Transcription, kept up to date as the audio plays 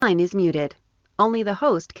Line is muted. Only the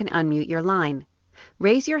host can unmute your line.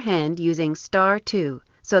 Raise your hand using *2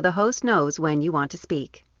 so the host knows when you want to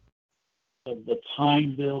speak. Of the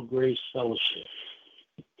Pineville Grace Fellowship.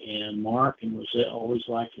 And Mark and Rosette always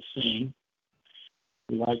like to sing.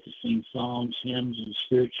 We like to sing songs, hymns, and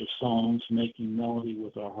spiritual songs, making melody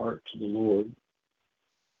with our heart to the Lord.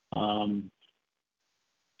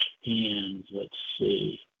 And let's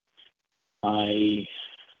see, I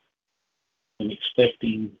am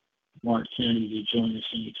expecting Mark Kennedy to join us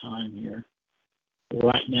anytime here.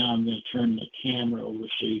 Right now, I'm going to turn the camera over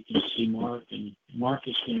so you can see Mark, and Mark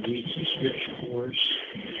is going to read some scripture for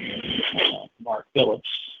us, Mark Phillips,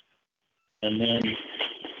 and then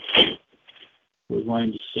we're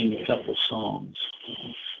going to sing a couple songs.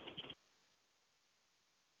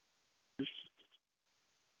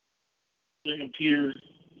 Second Peter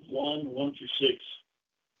 1:1-6.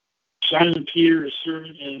 Simon Peter, a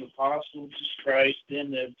servant and an apostle of Jesus Christ,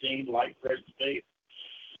 them that obtained like present faith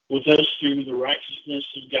with us through the righteousness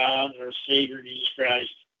of God and our Savior Jesus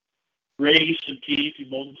Christ. Grace and peace be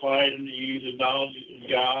multiplied unto you, the knowledge of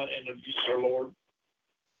God and of Jesus our Lord.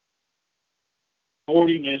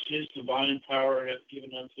 According as his divine power hath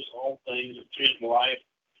given unto us all things that pertain to life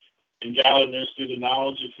and godliness through the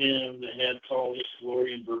knowledge of him that hath called us to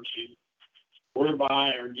glory and virtue,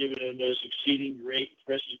 whereby are given unto us exceeding great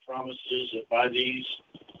precious promises, that by these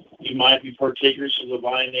you might be partakers of the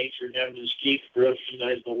divine nature, and having escaped corruption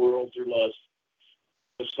that is in the world through lust.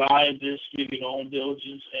 Beside this, giving all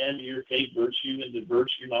diligence, and to your faith virtue, and to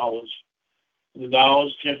virtue knowledge, and the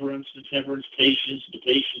knowledge temperance, the temperance patience, the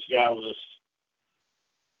patience godliness.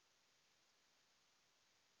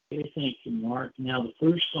 Okay, thank you, Mark. Now, the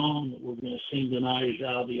first song that we're going to sing tonight is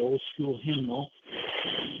out of the old school hymnal,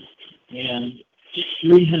 and it's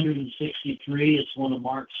 363. It's one of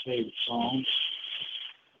Mark's favorite songs.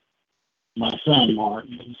 My son, Mark's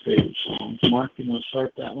favorite songs. Mark, you want to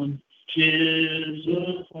start that one? 'Tis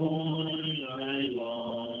the point I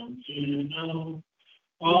long to know,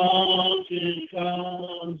 often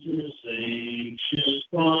causes anxious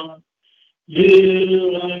thought.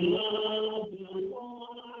 Do I love the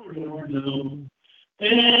Lord or no?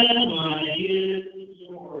 Am I his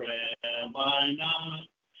or am I not?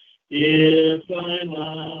 If I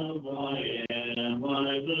love, why am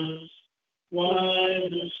I thus? Why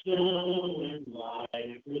the snow and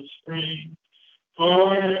life of spring?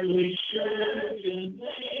 Hardly sure can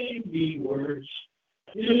they be worse.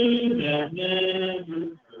 You that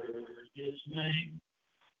never heard his name.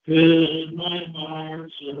 Could my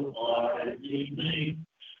heart so hardly made?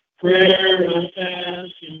 Prayer of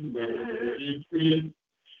task and burden fruit.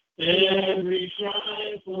 Every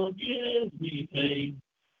trifle gives me pain.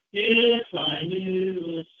 If I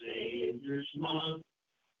knew a Savior's love,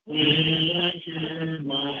 when I turn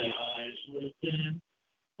my eyes within,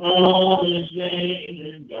 all is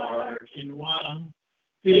vain and dark and wild,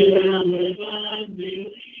 filled with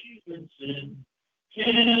unbelief and sin.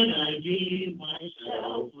 Can I deem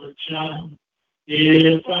myself a child?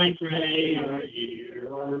 If I pray or hear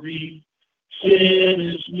or read, sin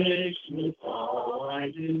is mixed with all I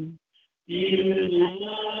do. You that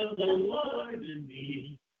love the Lord in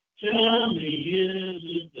me, tell me as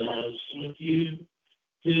it does with you.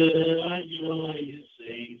 Could I joy it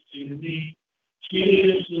saves to me?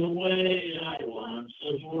 Choose the way I once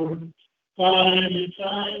abhorred. Find in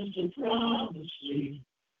times to promise me.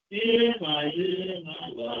 If I did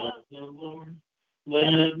not love the Lord,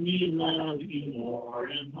 let me love you more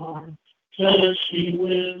and more. Touch me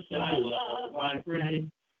with thy love, I pray.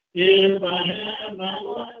 If I have not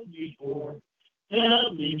loved before,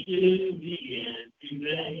 help me to begin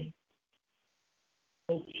today.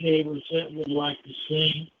 Okay, Rosette would like to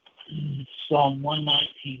sing Psalm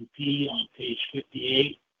 119p on page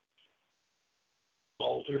 58.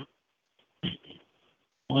 Psalter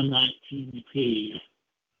 119p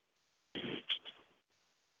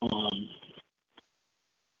on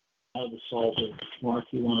the Psalter. Mark,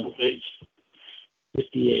 you want to page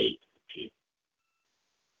 58.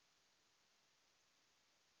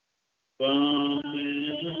 Come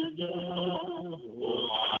in the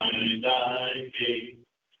wine thy gate.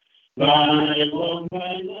 Thy love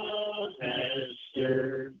has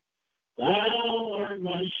stirred. Thou art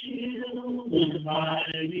my shield and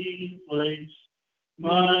hiding place.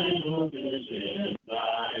 My hope is in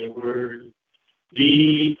thy word.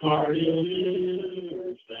 Departed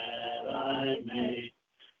that I may.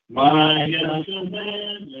 My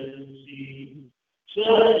commandments see.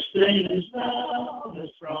 Such things thou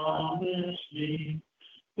hast promised me,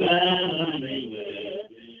 that I may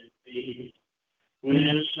live in thee. When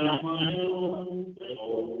it's not my own that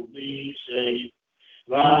hold me safe,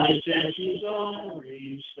 Thy statutes are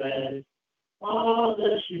respect. All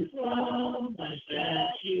that you from thy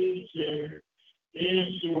statutes there.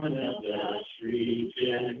 Ensure that thou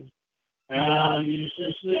reject. How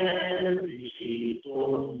useless their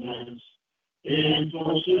deceitfulness. In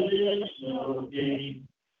falsehood is no gain.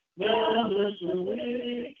 Thou dost the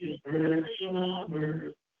wicked perch on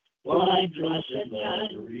earth, like dross that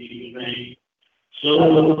remain.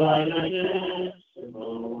 So by thy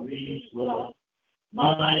testimonies love,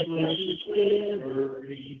 my flesh is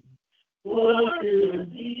quivering. For in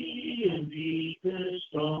thee and deepest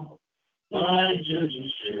thought, thy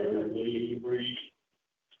judgment surely bring.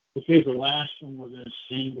 Okay, the last one we're going to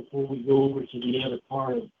sing before we go over to the other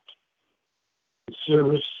part of the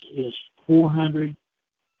service is 415.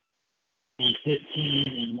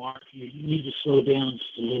 And Mark, you need to slow down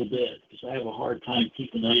just a little bit because I have a hard time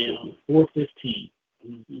keeping up with 415.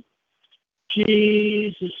 Mm-hmm.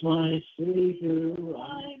 Jesus, my Savior,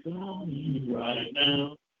 I come right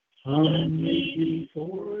now. Humbly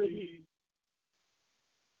before you.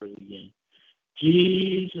 Again.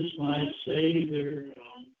 Jesus, my Savior,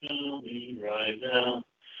 I'm coming right now.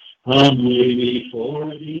 Humbly before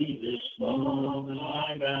thee this moment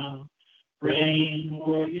I bow. Praying,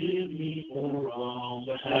 forgive me for all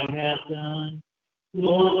that I have done.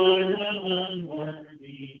 Lord, I'm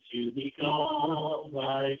unworthy to be called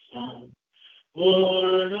thy son.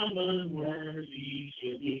 Lord, I'm unworthy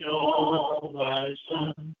to be called thy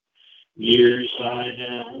son. Years I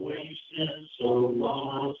have wasted, so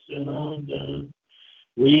lost and undone.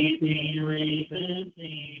 Weeping,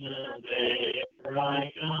 repenting, a day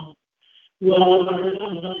I come. Lord,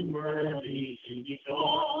 I'm unworthy to be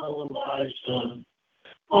called thy son.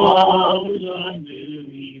 All was I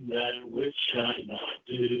doing that which I not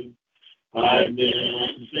do. I've been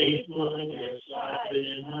unfaithful, yes, I've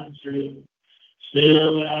been untrue.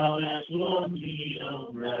 Still thou hast loved me,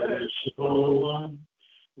 O merciful one.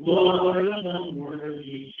 Lord, I'm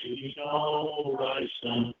unworthy to be called thy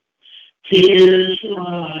son. Tears from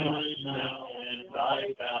my eyes now, and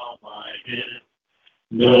I bow my head,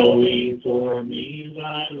 knowing for me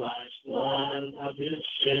thy life's blood of his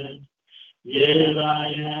shed. Yet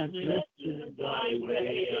I have lifted thy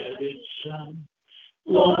way of its son.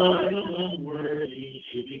 Lord, I'm unworthy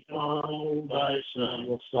to be called thy son.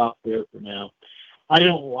 We'll stop there for now. I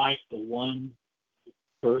don't like the one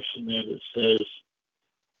verse in there that says,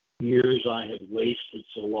 years I have wasted,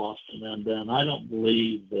 so lost and undone. I don't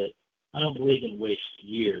believe in wasted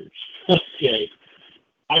years. Okay.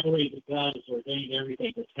 I believe that God has ordained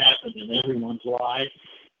everything that's happened in everyone's life,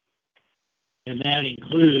 and that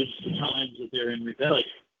includes the times that they're in rebellion.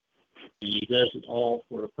 And he does it all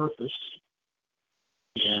for a purpose.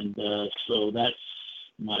 And so that's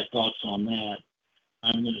my thoughts on that.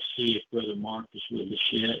 I'm going to see if Brother Mark is with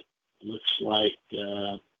us yet. Looks like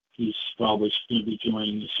he's probably going to be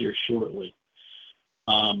joining us here shortly.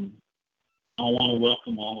 I want to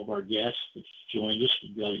welcome all of our guests that's joined us.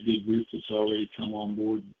 We've got a good group that's already come on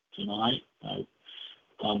board tonight. I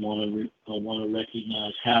want to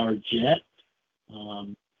recognize Howard Jett,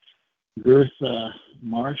 Gertha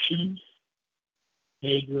Martian,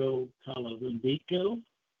 Pedro Calavindico,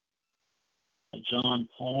 John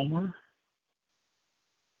Palmer,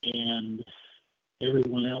 and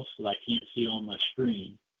everyone else that I can't see on my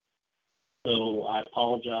screen. So I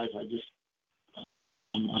apologize.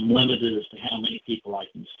 I'm limited as to how many people I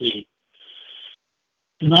can see.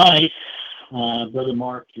 Tonight, Brother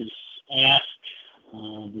Mark has asked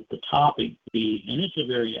that the topic be, and it's a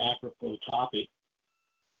very apropos topic,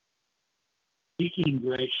 speaking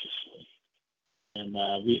graciously. And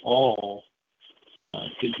we all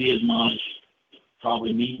could be admonished,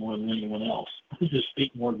 probably me more than anyone else, to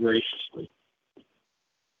speak more graciously.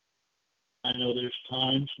 I know there's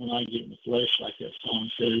times when I get in the flesh, like that song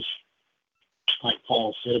says, like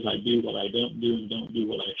Paul says, I do what I don't do and don't do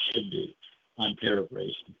what I should do. I'm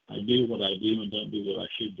paraphrasing. I do what I do and don't do what I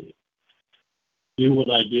should do. Do what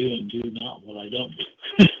I do and do not what I don't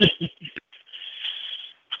do.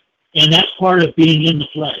 And that's part of being in the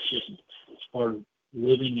flesh, isn't it? It's part of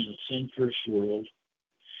living in a sin-cursed world.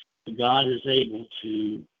 But God is able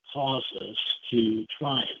to cause us to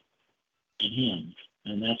triumph in Him,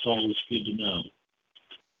 and that's always good to know.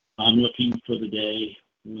 I'm looking for the day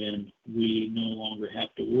when we no longer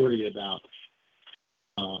have to worry about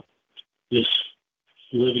this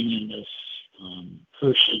living in this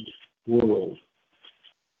cursed world,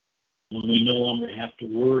 when we no longer have to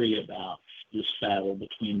worry about this battle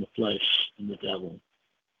between the flesh and the devil,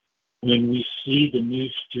 when we see the new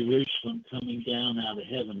Jerusalem coming down out of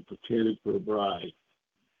heaven prepared for a bride,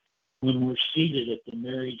 when we're seated at the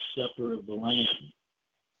marriage supper of the Lamb,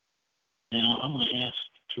 Now, I'm going to ask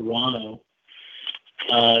Toronto,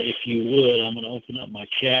 if you would, I'm going to open up my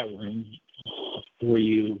chat room for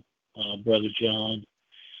you, Brother John.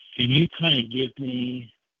 Can you kind of give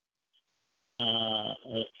me a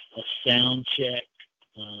sound check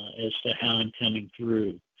as to how I'm coming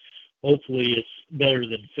through? Hopefully it's better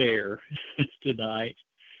than fair tonight.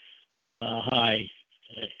 Hi.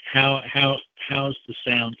 How's the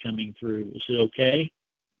sound coming through? Is it okay?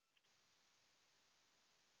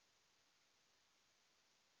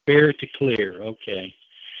 Fair to clear. Okay.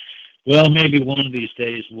 Well, maybe one of these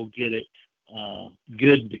days we'll get it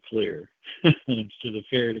good to clear instead of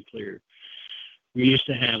fair to clear. We used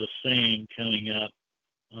to have a saying coming up,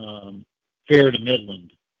 fair to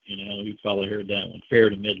Midland. You probably heard that one, fair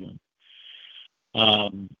to Midland.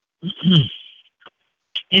 Um,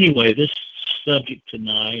 anyway, this subject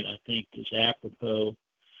tonight, I think, is apropos,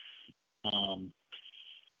 um,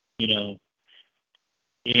 you know,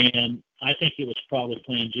 and I think it was probably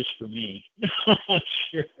planned just for me. I'm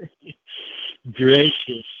sure.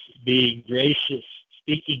 Gracious, being gracious,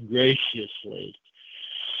 speaking graciously.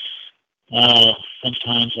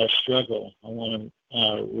 Sometimes I struggle. I want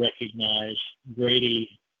to recognize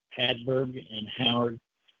Grady Padberg and Howard.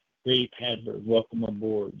 Grady Padberg, welcome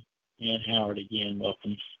aboard. And Howard again,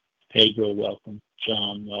 welcome. Pedro, welcome.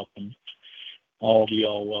 John, welcome. All of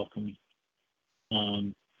y'all, welcome.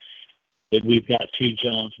 But we've got two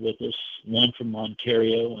Johns with us, one from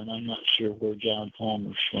Ontario, and I'm not sure where John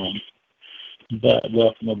Palmer's from. But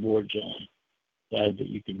welcome aboard, John. Glad that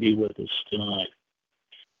you could be with us tonight.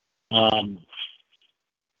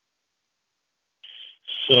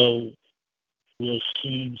 So we'll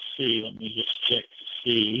soon see. Let me just check to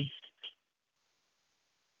see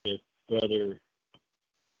if Brother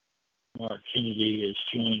Mark Kennedy has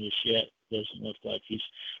joined us yet. Doesn't look like he's.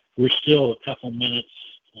 We're still a couple minutes.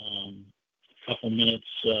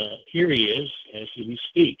 Here he is as we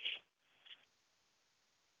speak.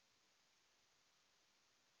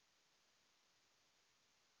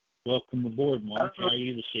 Welcome aboard, Mark. How are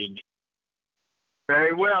you this evening?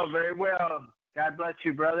 Very well, very well. God bless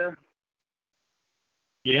you, brother.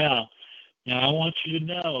 Yeah. Now I want you to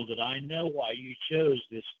know that I know why you chose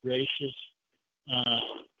this gracious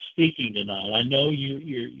speaking tonight. I know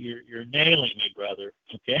you're nailing me, brother.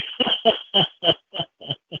 Okay.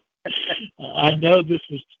 I know this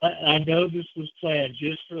was planned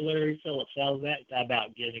just for Larry Phillips. How's that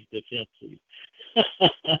about getting defensive?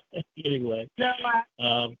 Anyway, no.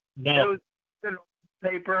 It was an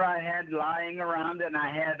paper I had lying around, and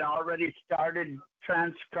I had already started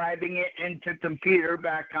transcribing it into computer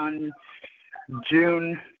back on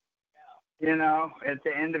June. At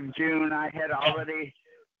the end of June, I had already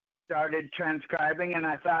started transcribing, and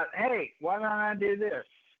I thought, hey, why don't I do this?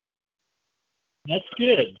 That's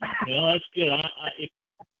good. That's good.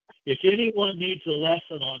 If anyone needs a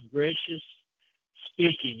lesson on gracious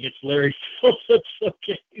speaking, it's Larry Phillips.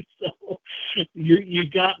 Okay, so you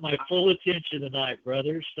got my full attention tonight,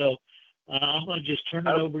 brother. So I'm going to just turn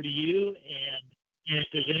it over to you, and if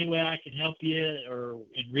there's any way I can help you or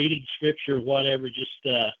in reading scripture or whatever, just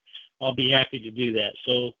I'll be happy to do that.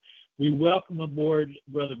 So we welcome aboard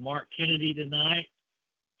Brother Mark Kennedy tonight,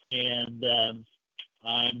 and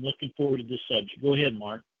I'm looking forward to this subject. Go ahead,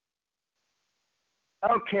 Mark.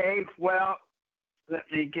 Okay, well, let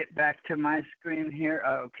me get back to my screen here.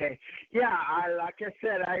 Okay. Yeah, like I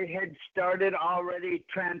said, I had started already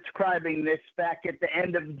transcribing this back at the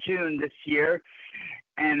end of June this year,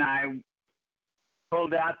 and I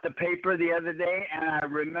pulled out the paper the other day, and I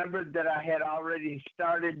remembered that I had already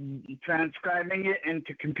started transcribing it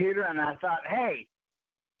into computer, and I thought, hey,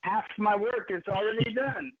 half my work is already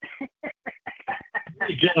done.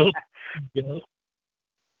 Go.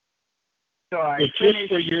 So I just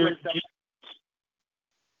for your sake,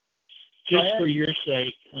 just for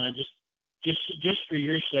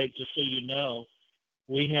your sake, just so you know,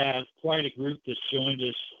 we have quite a group that's joined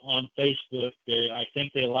us on Facebook. I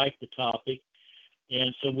think they like the topic,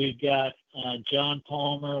 and so we've got John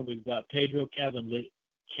Palmer, we've got Pedro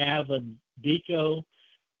Cavandico,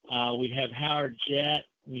 we have Howard Jett,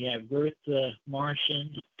 we have Bertha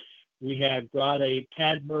Martian, we have Grade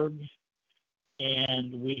Padberg,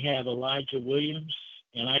 and we have Elijah Williams,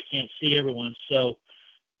 and I can't see everyone. So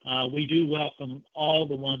we do welcome all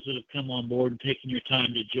the ones that have come on board and taken your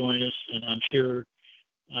time to join us, and I'm sure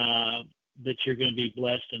that you're going to be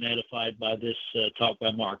blessed and edified by this talk by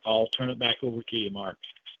Mark. I'll turn it back over to you, Mark.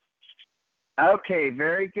 Okay,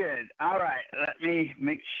 very good. All right, let me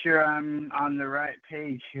make sure I'm on the right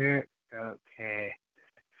page here. Okay.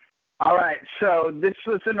 All right, so this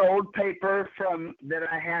was an old paper that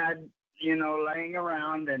I had, laying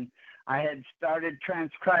around, and I had started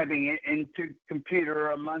transcribing it into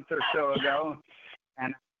computer a month or so ago,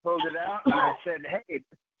 and I pulled it out and I said, "Hey,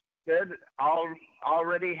 good,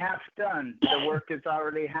 already half done. The work is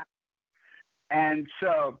already half." And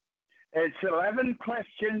so it's 11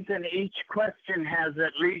 questions, and each question has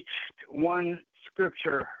at least one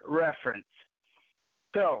scripture reference.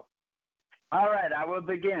 So, all right, I will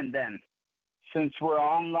begin then, since we're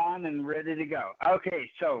online and ready to go.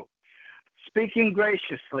 Okay, so speaking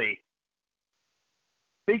graciously.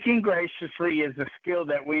 Speaking graciously is a skill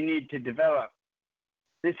that we need to develop.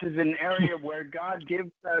 This is an area where God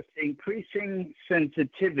gives us increasing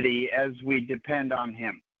sensitivity as we depend on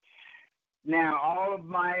Him. Now, all of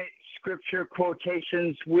my scripture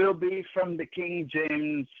quotations will be from the King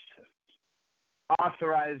James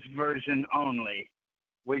Authorized Version only,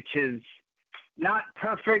 which is not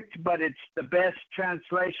perfect, but it's the best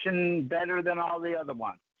translation, better than all the other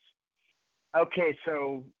ones. Okay,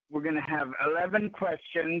 so we're going to have 11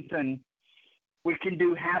 questions, and we can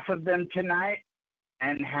do half of them tonight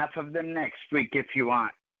and half of them next week if you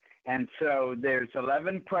want. And so there's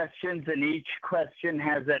 11 questions, and each question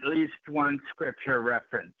has at least one scripture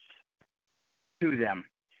reference to them.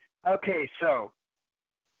 Okay, so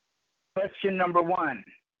question number 1.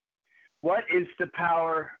 What is the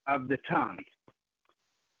power of the tongue?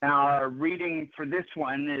 Now, our reading for this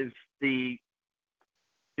one is the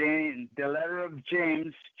letter of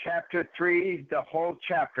James, chapter 3, the whole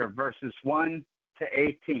chapter, verses 1 to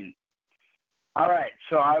 18. All right,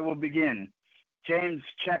 so I will begin. James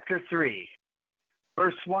chapter 3,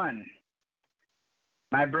 verse 1.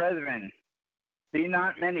 My brethren, be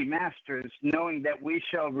not many masters, knowing that we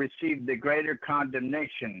shall receive the greater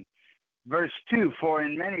condemnation. Verse 2, for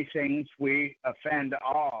in many things we offend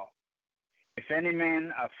all. If any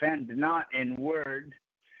man offend not in word,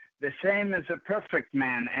 the same is a perfect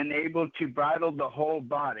man, and able to bridle the whole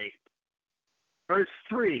body. Verse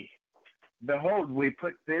 3, behold, we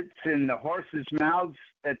put bits in the horses' mouths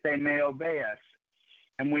that they may obey us,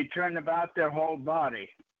 and we turn about their whole body.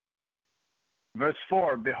 Verse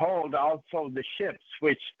 4, behold also the ships,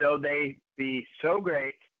 which though they be so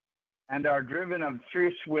great, and are driven of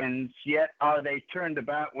fierce winds, yet are they turned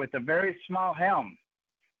about with a very small helm,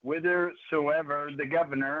 whithersoever the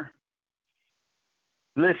governor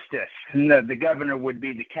listeth. The governor would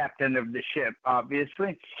be the captain of the ship,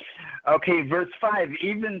 obviously. Okay, verse 5,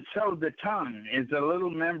 even so the tongue is a little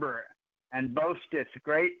member, and boasteth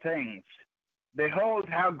great things. Behold,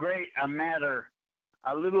 how great a matter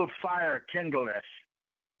a little fire kindleth.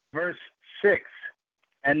 Verse 6,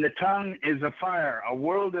 and the tongue is a fire, a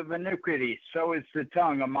world of iniquity, so is the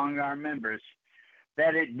tongue among our members,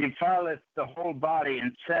 that it defileth the whole body,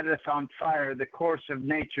 and setteth on fire the course of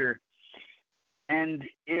nature, and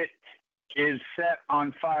it is set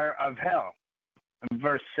on fire of hell.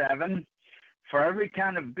 Verse 7, for every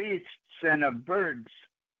kind of beasts and of birds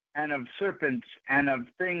and of serpents and of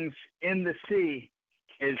things in the sea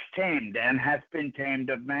is tamed, and hath been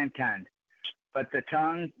tamed of mankind. But the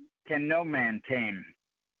tongue can no man tame.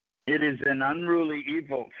 It is an unruly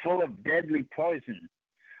evil, full of deadly poison.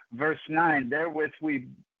 Verse 9, therewith we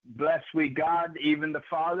bless we God, even the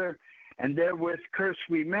Father, and therewith curse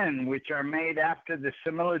we men, which are made after the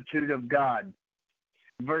similitude of God.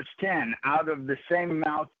 Verse 10, out of the same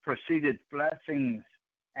mouth proceeded blessings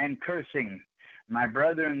and cursing. My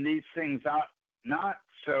brethren, these things ought not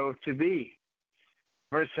so to be.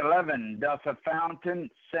 Verse 11, doth a fountain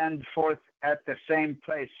send forth at the same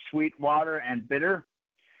place sweet water and bitter?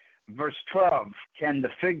 Verse 12, can the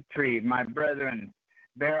fig tree, my brethren,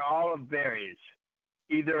 bear olive berries,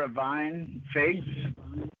 either a vine, figs?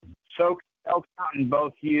 So shall fountain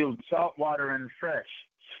both yield salt water and fresh.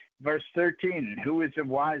 Verse 13, who is a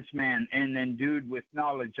wise man and endued with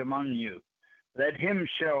knowledge among you? Let him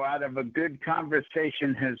show out of a good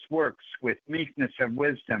conversation his works with meekness of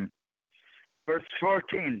wisdom. Verse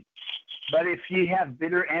 14, but if ye have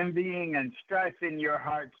bitter envying and strife in your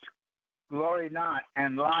hearts, glory not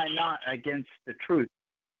and lie not against the truth.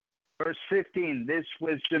 Verse 15, this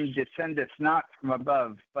wisdom descendeth not from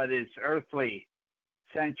above, but is earthly,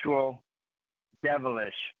 sensual,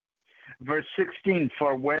 devilish. Verse 16,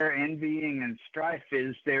 for where envying and strife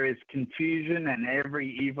is, there is confusion and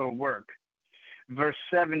every evil work. Verse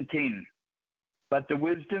 17, but the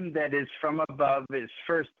wisdom that is from above is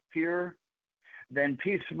first pure, then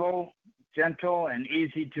peaceable, gentle, and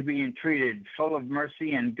easy to be entreated, full of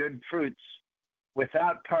mercy and good fruits,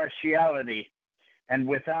 without partiality and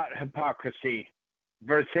without hypocrisy.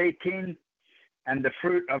 Verse 18, and the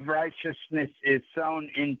fruit of righteousness is sown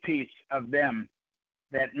in peace of them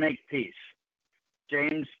that make peace.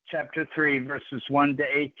 James chapter 3, verses 1 to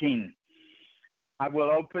 18. I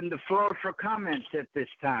will open the floor for comments at this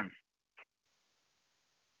time.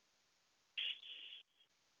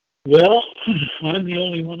 Well, I'm the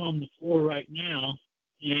only one on the floor right now,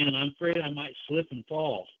 and I'm afraid I might slip and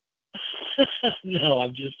fall. No,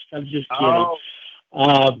 I'm just kidding. Oh,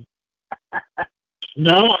 Um,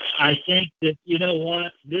 no, I think that you know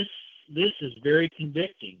what this is very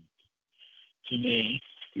convicting to me.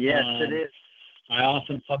 yes, it is. I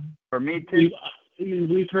often For me too.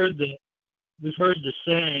 we've heard the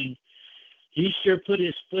saying, he sure put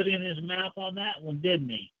his foot in his mouth on that one, didn't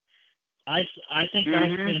he? I think I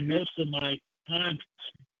spend most of my time.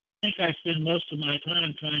 I think I spend most of my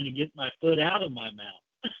time trying to get my foot out of my mouth.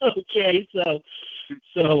 Okay, so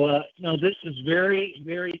no, this is very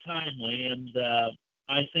very timely, and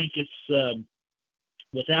I think it's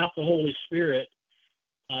without the Holy Spirit,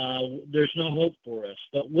 there's no hope for us.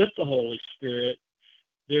 But with the Holy Spirit,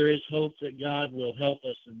 there is hope that God will help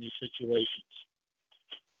us in these situations.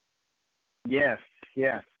 Yes,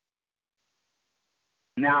 yes.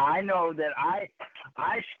 Now I know that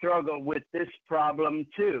I struggle with this problem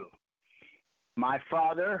too. My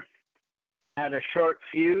father had a short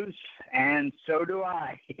fuse, and so do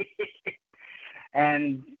I.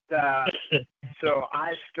 And so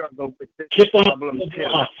I struggle with this problem too.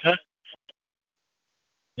 Block, huh?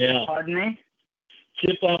 Yeah. Pardon me?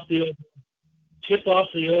 Chip off the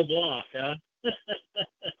old block, huh?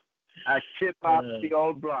 A chip off the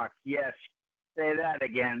old block. Yes. Say that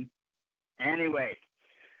again. Anyway.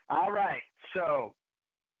 All right. So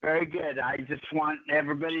very good. I just want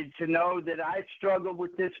everybody to know that I struggle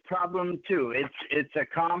with this problem too. It's a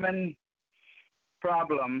common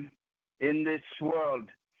problem in this world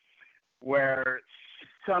where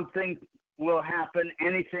something will happen,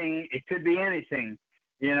 anything, it could be anything.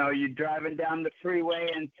 You know, you're driving down the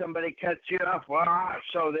freeway and somebody cuts you off. Well,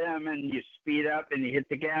 so them, and you speed up and you hit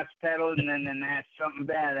the gas pedal, and then something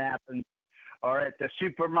bad happens, or at the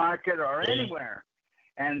supermarket or anywhere.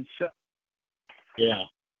 And so, yeah,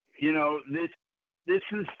 you know, this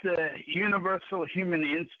is the universal human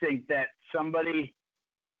instinct that somebody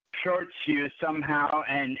shorts you somehow,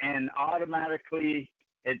 and automatically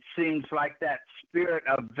it seems like that spirit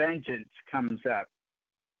of vengeance comes up.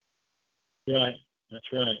 right.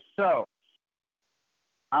 That's right. So,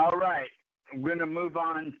 all right, I'm going to move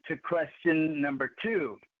on to question number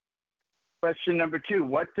 2. Question number 2,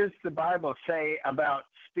 what does the Bible say about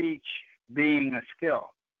speech being a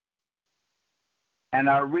skill? And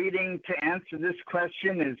our reading to answer this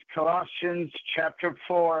question is Colossians chapter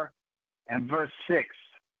 4 and verse 6.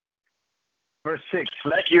 Verse 6,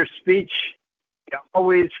 let your speech be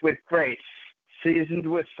always with grace, seasoned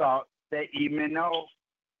with salt, that ye may know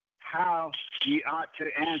how ye ought to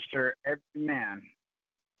answer every man.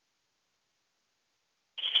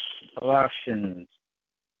 Colossians.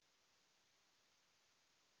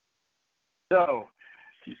 So,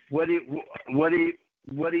 what do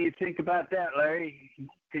you think about that, Larry?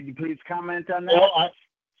 Could you please comment on that? Well,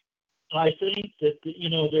 I think that you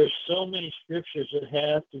know there's so many scriptures that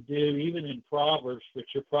have to do, even in Proverbs, which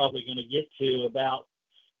you're probably going to get to, about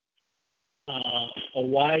a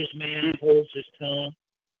wise man holds his tongue,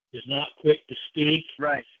 is not quick to speak,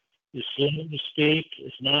 right, is slow to speak,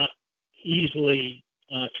 is not easily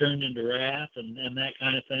turned into wrath, and that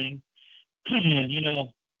kind of thing. And you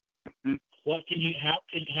know, what can you? How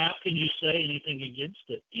can you say anything against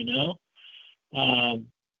it? You know,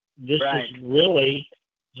 this right. is really.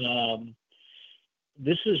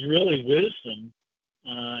 This is really wisdom,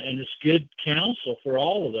 and it's good counsel for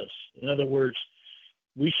all of us. In other words,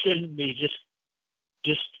 we shouldn't be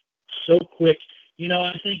just so quick. You know,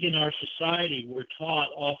 I think in our society we're taught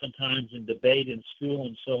oftentimes in debate in school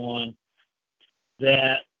and so on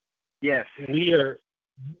that yes,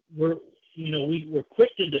 we're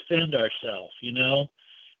quick to defend ourselves. You know,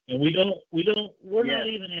 and we're yes. not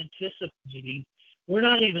even anticipating. We're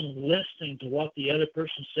not even listening to what the other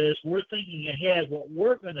person says. We're thinking ahead what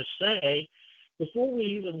we're going to say before we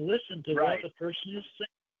even listen to what the person is saying.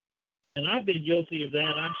 And I've been guilty of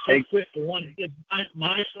that. I'm so quick to want to give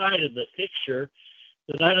my side of the picture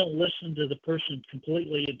that I don't listen to the person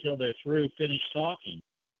completely until they're finished talking.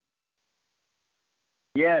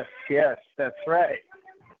 Yes, that's right.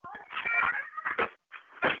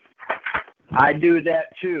 I do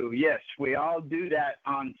that too. Yes, we all do that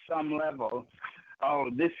on some level.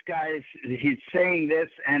 Oh, this he's saying this,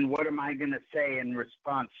 and what am I going to say in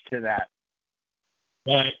response to that?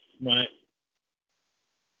 Right.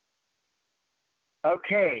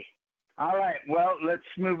 Okay. All right. Well, let's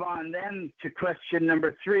move on then to question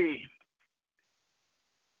number 3.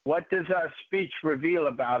 What does our speech reveal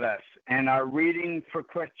about us? And our reading for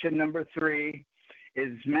question number 3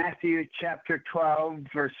 is Matthew chapter 12,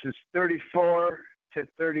 verses 34 to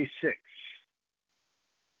 36.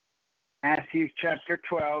 Matthew chapter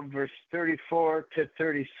 12, verse 34 to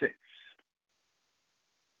 36.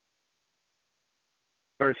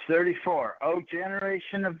 Verse 34, O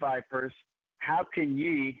generation of vipers, how can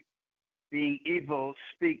ye, being evil,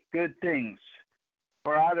 speak good things?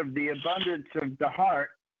 For out of the abundance of the heart,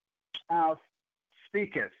 mouth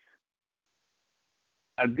speaketh.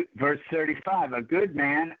 Verse 35, a good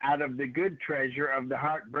man out of the good treasure of the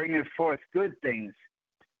heart bringeth forth good things,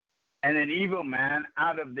 and an evil man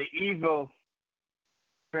out of the evil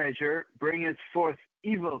treasure bringeth forth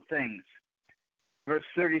evil things. Verse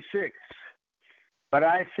 36, but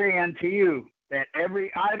I say unto you that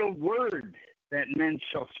every idle word that men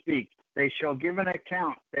shall speak, they shall give an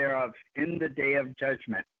account thereof in the day of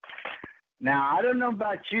judgment. Now, I don't know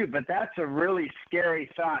about you, but that's a really scary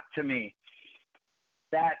thought to me.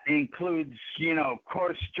 That includes,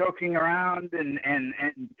 coarse joking around,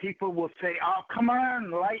 and people will say, oh, come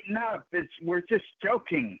on, lighten up. We're just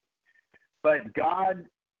joking. But God,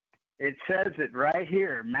 it says it right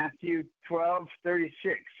here, Matthew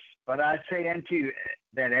 12:36. But I say unto you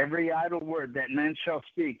that every idle word that men shall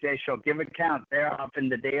speak, they shall give account thereof in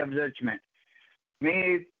the day of judgment.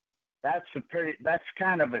 Me, that's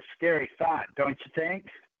kind of a scary thought, don't you think?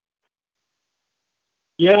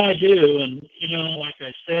 Yeah, I do. And, like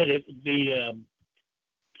I said, it would be, I'm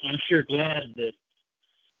sure glad that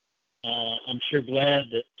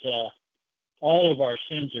all of our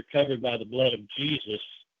sins are covered by the blood of Jesus.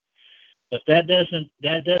 But that doesn't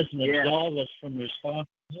absolve us from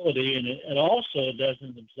responsibility, and it also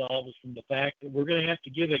doesn't absolve us from the fact that we're going to have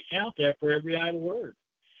to give account there for every idle word.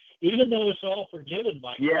 Even though it's all forgiven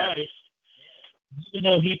by Christ, even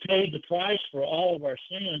though he paid the price for all of our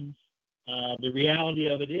sins, the reality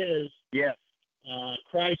of it is,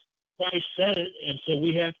 Christ said it, and so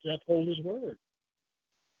we have to uphold his word.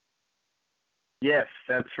 Yes,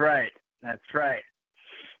 that's right. That's right.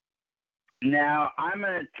 Now, I'm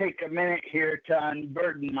going to take a minute here to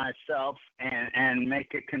unburden myself and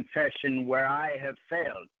make a confession where I have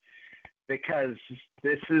failed, because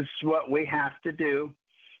this is what we have to do.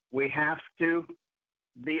 We have to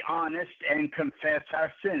be honest and confess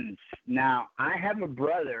our sins. Now, I have a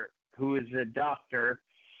brother who is a doctor,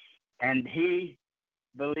 and he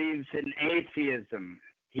believes in atheism.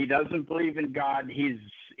 He doesn't believe in God. He's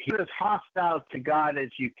as hostile to God as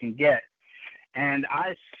you can get. And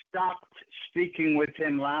I stopped speaking with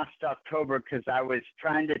him last October because I was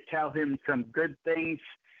trying to tell him some good things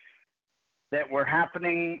that were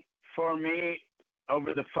happening for me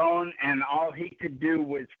over the phone, and all he could do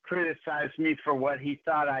was criticize me for what he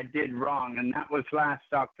thought I did wrong, and that was last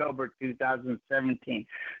October 2017.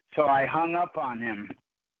 So I hung up on him.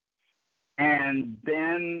 And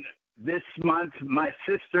then this month, my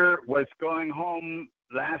sister was going home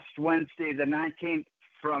last Wednesday, the 19th,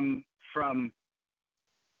 from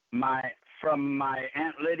my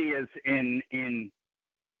Aunt Lydia's in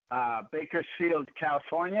Bakersfield,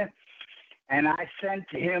 California, and I sent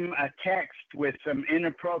him a text with some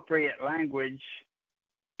inappropriate language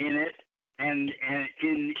in it, and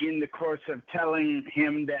in the course of telling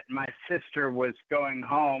him that my sister was going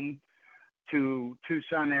home to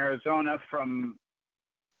Tucson, Arizona from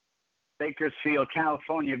Bakersfield,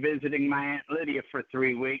 California, visiting my Aunt Lydia for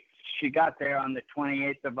 3 weeks. She got there on the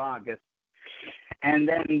 28th of August. And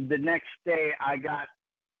then the next day I got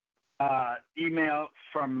email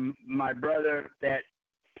from my brother that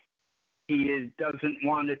he doesn't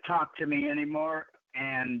want to talk to me anymore,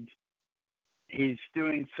 and he's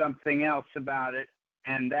doing something else about it.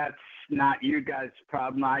 And that's not you guys'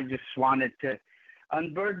 problem. I just wanted to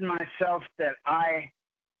unburden myself that I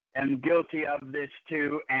am guilty of this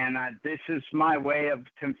too, and this is my way of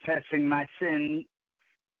confessing my sin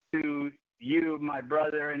to you, my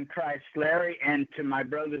brother in Christ, Larry, and to my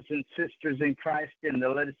brothers and sisters in Christ in the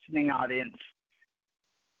listening audience.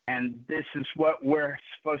 And this is what we're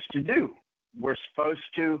supposed to do. We're supposed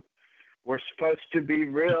to be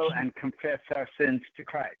real and confess our sins to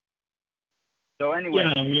Christ. So anyway,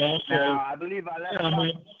 now I believe I left off.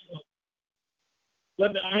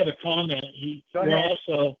 I have a comment.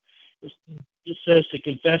 It says to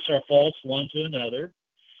confess our faults one to another,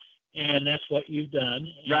 and that's what you've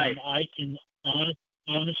done. Right. And I can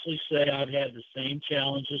honestly say I've had the same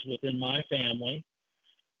challenges within my family.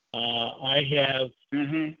 I have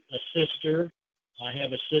a sister.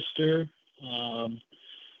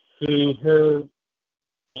 Who her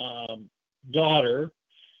daughter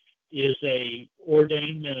is a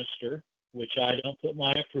ordained minister, which I don't put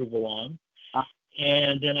my approval on.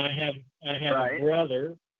 And then I have a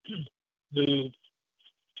brother who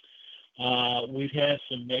we've had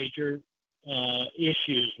some major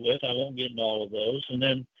issues with. I won't get into all of those. And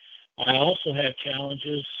then I also have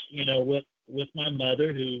challenges, with my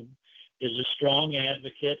mother, who is a strong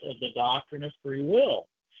advocate of the doctrine of free will.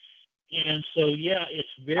 And so, yeah,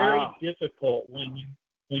 it's very Wow. difficult when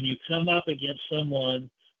you come up against someone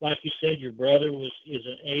like you said. Your brother is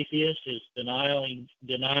an atheist, is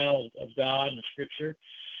denial of God and Scripture.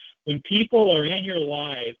 When people are in your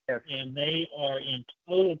life Yes. and they are in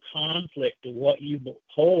total conflict of what you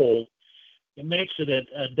hold, it makes it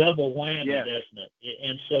a double whammy, Yes. doesn't it?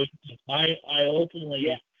 And so I openly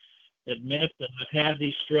Yes. admit that I've had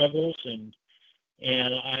these struggles, and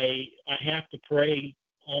I have to pray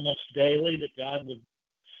almost daily that God would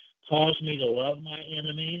cause me to love my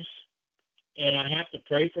enemies, and I have to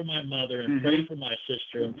pray for my mother and pray for my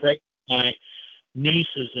sister and pray for my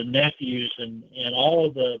nieces and nephews and all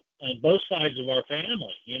of on both sides of our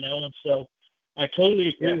family, and so I totally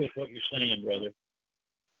agree Yes. with what you're saying, brother.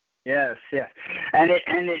 Yes, yes, and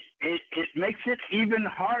it makes it even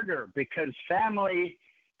harder because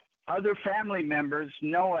other family members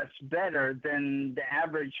know us better than the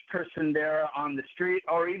average person there on the street,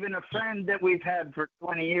 or even a friend that we've had for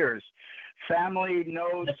 20 years. Family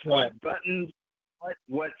knows That's right. what buttons,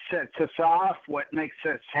 what sets us off, what makes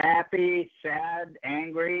us happy, sad,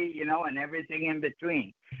 angry, and everything in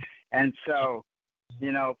between. And so,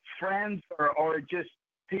 friends or just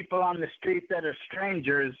people on the street that are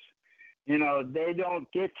strangers, they don't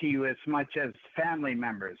get to you as much as family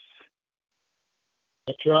members.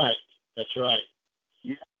 That's right. That's right.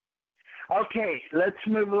 Yeah. Okay, let's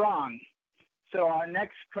move along. So our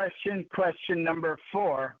next question number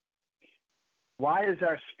 4, why is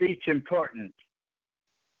our speech important?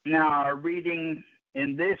 Now, our reading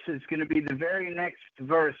in this is going to be the very next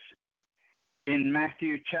verse in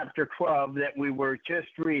Matthew chapter 12 that we were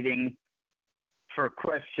just reading for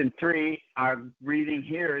question 3. Our reading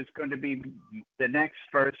here is going to be the next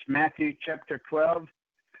verse, Matthew chapter 12,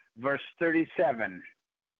 verse 37.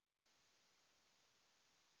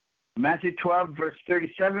 Matthew 12, verse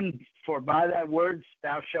 37, for by thy words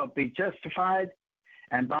thou shalt be justified,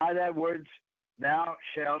 and by thy words thou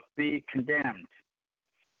shalt be condemned.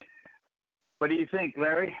 What do you think,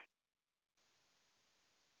 Larry?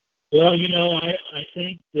 Well, I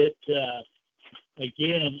think that,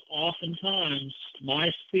 again, oftentimes my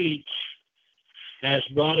speech has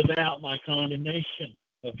brought about my condemnation,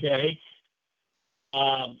 okay?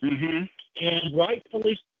 And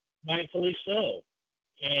rightfully so.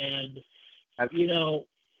 And,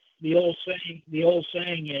 the old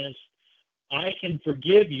saying is, I can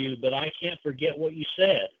forgive you, but I can't forget what you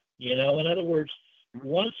said. In other words,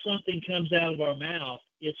 once something comes out of our mouth,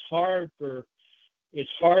 it's hard to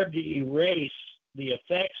erase the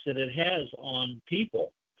effects that it has on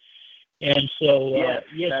people. And so,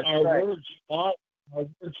 yes, our right. words follow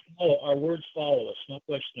us, no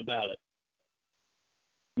question about it.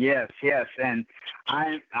 Yes, and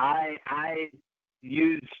I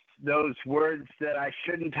used those words that I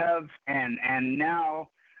shouldn't have, and now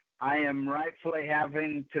I am rightfully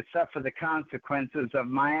having to suffer the consequences of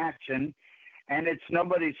my action, and it's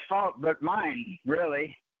nobody's fault but mine,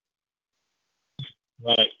 really.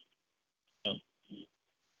 Right.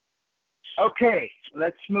 Okay,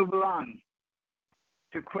 let's move along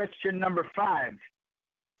to question number 5.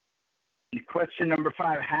 Question number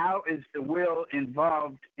 5, how is the will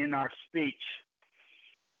involved in our speech?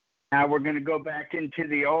 Now we're going to go back into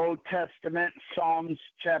the Old Testament, Psalms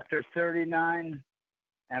chapter 39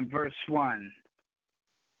 and verse 1.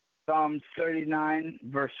 Psalms 39,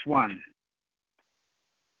 verse 1.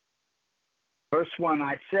 Verse 1,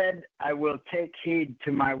 I said, I will take heed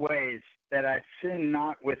to my ways, that I sin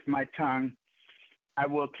not with my tongue. I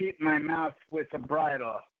will keep my mouth with a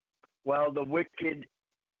bridle, while the wicked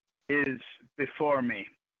is before me.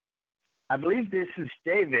 I believe this is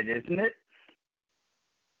David, isn't it?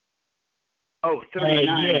 Oh,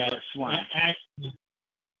 39, yes. verse 1.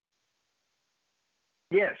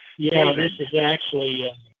 Yes. Yeah, David. This is actually,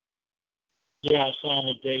 a Psalm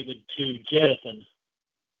of David to Jeduthun.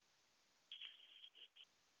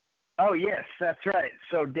 Oh, yes, that's right.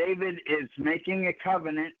 So David is making a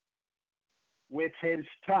covenant with his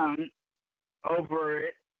tongue over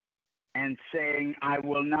it and saying, I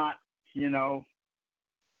will not,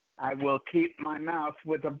 I will keep my mouth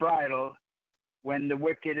with a bridle when the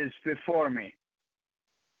wicked is before me.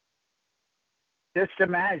 Just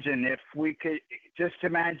imagine if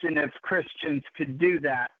Christians could do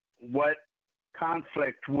that, what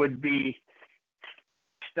conflict would be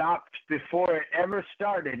stopped before it ever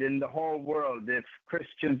started in the whole world, if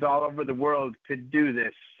Christians all over the world could do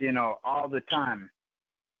this, all the time.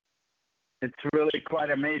 It's really quite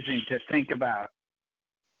amazing to think about.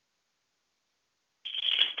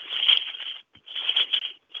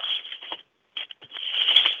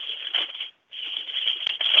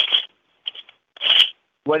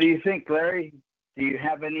 What do you think, Larry? Do you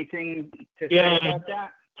have anything to say about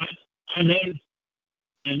that? I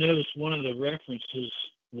noticed one of the references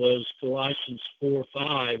was Colossians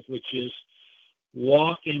 4:5, which is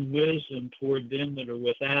walk in wisdom toward them that are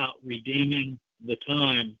without, redeeming the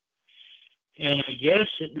time. And I guess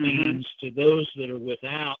it means to those that are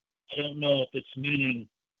without. I don't know if it's meaning,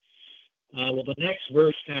 well, the next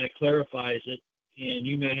verse kind of clarifies it, and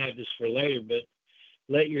you may have this for later, but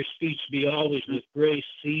let your speech be always with grace,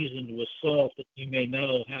 seasoned with salt, that you may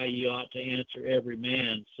know how you ought to answer every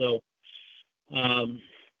man. So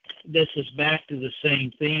this is back to the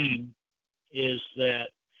same theme, is that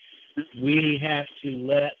we have to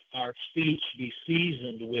let our speech be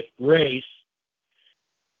seasoned with grace.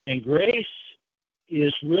 And grace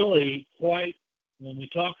is really quite, when we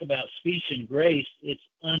talk about speech and grace, it's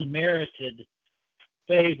unmerited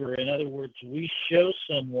favor. In other words, we show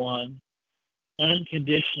someone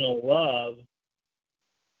unconditional love,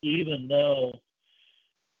 even though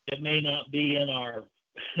it may not be in our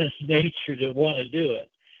nature to want to do it.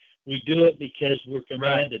 We do it because we're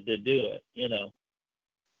commanded to do it, you know.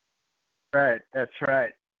 Right, that's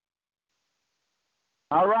right.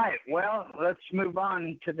 All right, well, let's move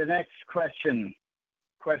on to the next question.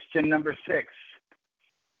 Question number 6.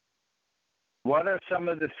 What are some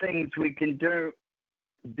of the things we can do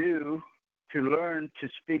to learn to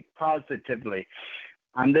speak positively?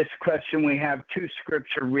 On this question, we have 2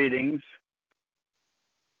 scripture readings.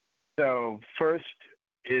 So first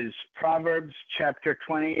is Proverbs chapter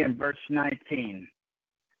 20 and verse 19.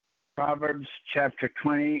 Proverbs chapter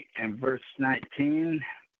 20 and verse 19.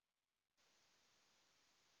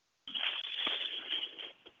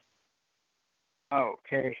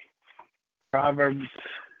 Okay. Proverbs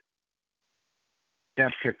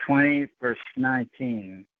chapter 20, verse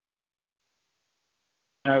 19.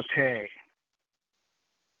 Okay.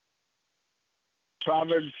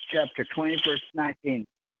 Proverbs chapter 20, verse 19.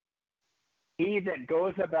 He that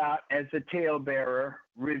goes about as a talebearer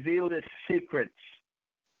revealeth secrets.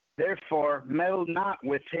 Therefore, meddle not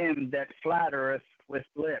with him that flattereth with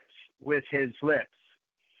his lips.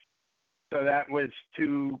 So that was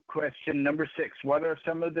to question number 6. What are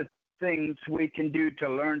some of the things we can do to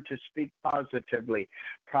learn to speak positively?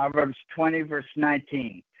 Proverbs 20, verse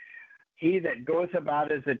 19. He that goes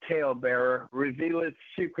about as a talebearer revealeth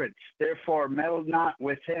secrets. Therefore, meddle not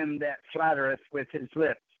with him that flattereth with his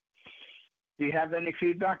lips. Do you have any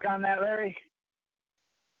feedback on that, Larry?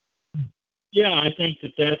 Yeah, I think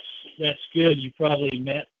that's good. You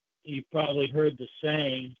probably heard the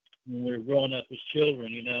saying when we were growing up as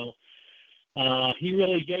children, you know, he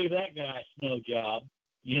really gave that guy no job,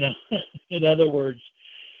 you know. In other words,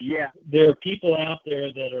 yeah, there are people out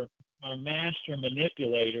there that are master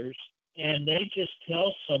manipulators, and they just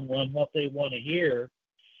tell someone what they want to hear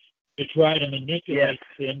to try to manipulate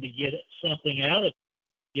them to get something out of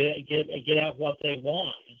it, get out what they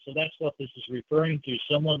want. And so that's what this is referring to,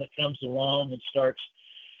 someone that comes along and starts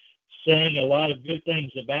saying a lot of good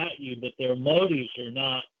things about you, but their motives are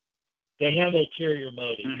not, they have ulterior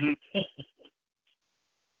motives. Mm-hmm.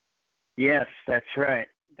 Yes, that's right.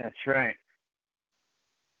 That's right.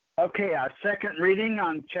 Okay, our second reading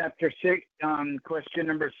on chapter 6, on question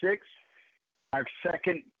number 6. Our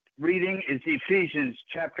second reading is Ephesians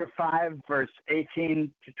chapter 5, verse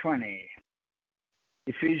 18 to 20.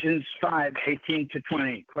 Ephesians 5, 18 to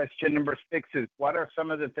 20. Question number 6 is, what are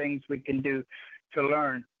some of the things we can do to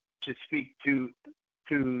learn to speak to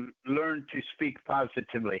learn to speak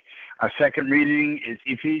positively? Our second reading is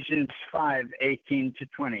Ephesians 5, 18 to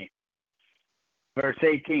 20. Verse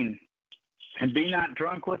 18, and be not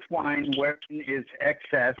drunk with wine wherein is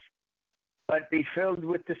excess, but be filled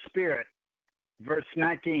with the Spirit. Verse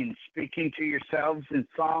 19, speaking to yourselves in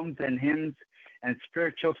psalms and hymns and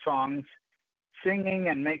spiritual songs, singing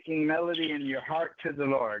and making melody in your heart to the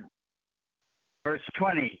Lord. Verse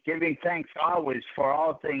 20, giving thanks always for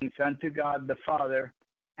all things unto God the Father,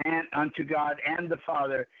 and unto God and the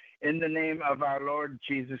Father, in the name of our Lord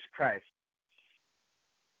Jesus Christ.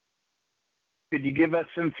 Could you give us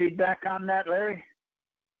some feedback on that, Larry?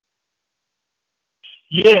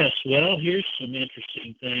 Yes, well, here's some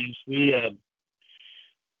interesting things. We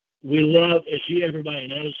love, as everybody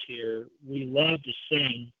knows here, we love to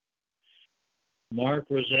sing. Mark,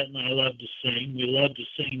 Rosette, and I love to sing. We love to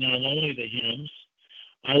sing not only the hymns.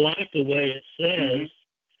 I like the way it says,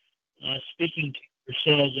 speaking to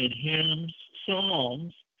yourselves in hymns,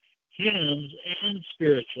 psalms, hymns, and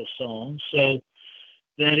spiritual songs. So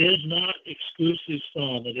that is not exclusive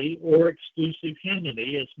psalmody or exclusive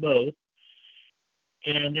hymnody. It's both.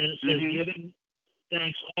 And then it says, giving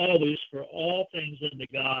thanks always for all things unto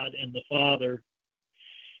God and the Father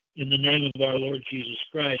in the name of our Lord Jesus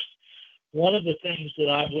Christ. One of the things that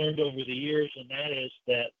I've learned over the years, and that is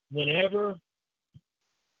that whenever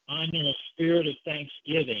I'm in a spirit of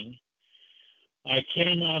thanksgiving, I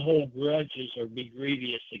cannot hold grudges or be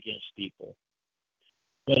grievous against people.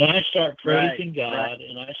 When I start praising God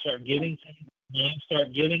and I start giving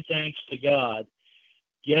thanks to God,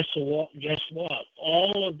 guess what?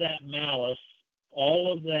 All of that malice,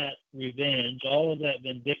 all of that revenge, all of that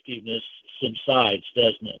vindictiveness subsides,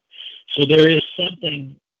 doesn't it? So there is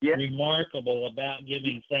something remarkable about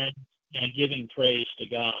giving thanks and giving praise to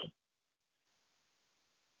God.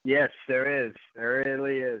 Yes, there is. There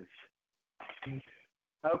really is.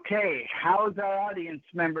 Okay, how's our audience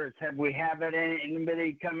members? Have we had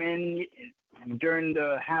anybody come in during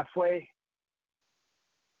the halfway?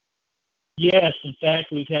 Yes, in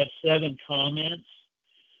fact, we've had 7 comments.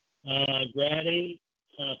 Grady,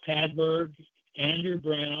 Padberg, Andrew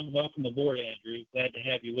Brown. Welcome aboard, Andrew. Glad to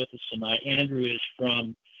have you with us tonight. Andrew is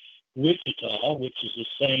from Wichita, which is the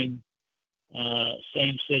same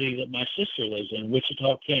city that my sister lives in,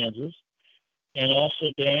 Wichita, Kansas. And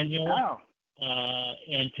also Daniel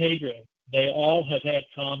and Pedro. They all have had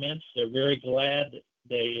comments. They're very glad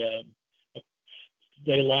that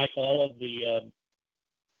they like all of the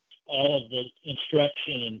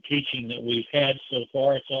instruction and teaching that we've had so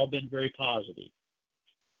far. It's all been very positive.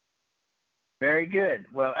 Very good.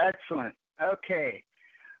 Well, excellent. Okay.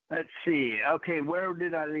 Let's see. Okay, where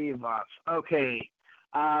did I leave off? Okay.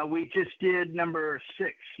 We just did number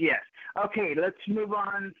 6. Yes. Okay, let's move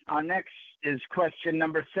on. Our next is question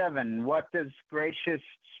number 7. What does gracious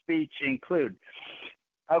speech include?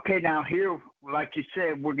 Okay, now here, like you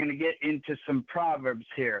said, we're going to get into some proverbs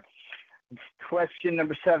here. Question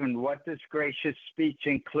number 7. What does gracious speech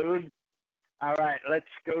include? All right, let's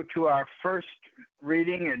go to our first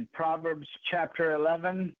reading in Proverbs chapter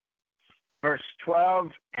 11, verse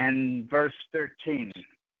 12 and verse 13.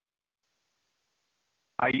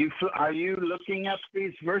 Are you looking up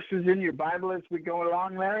these verses in your Bible as we go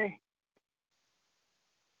along, Larry?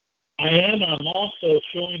 I am. I'm also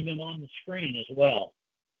showing them on the screen as well.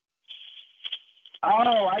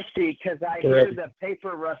 Oh, I see, because I hear the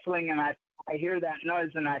paper rustling and I hear that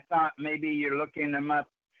noise, and I thought maybe you're looking them up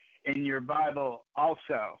in your Bible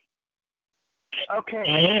also. Okay.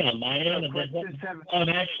 I am. So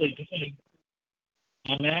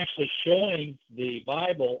I'm actually showing the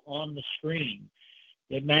Bible on the screen.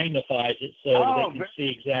 It magnifies it so that they can see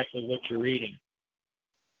exactly what you're reading.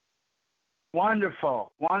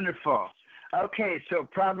 Wonderful, wonderful. Okay, so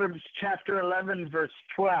Proverbs chapter 11, verse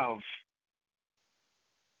 12.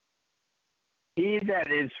 He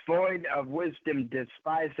that is void of wisdom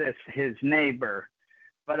despiseth his neighbor,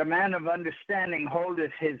 but a man of understanding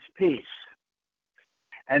holdeth his peace.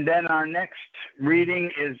 And then our next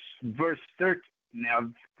reading is verse 13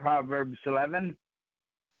 of Proverbs 11,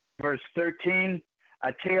 verse 13.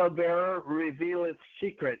 A talebearer revealeth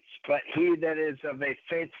secrets, but he that is of a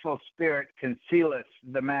faithful spirit concealeth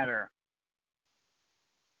the matter.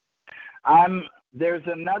 There's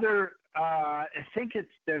another.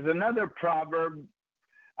 There's another proverb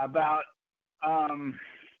about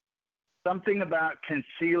something about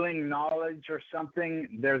concealing knowledge or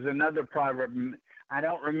something. There's another proverb. I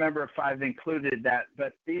don't remember if I've included that,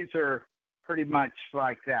 but these are pretty much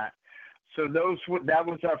like that. So that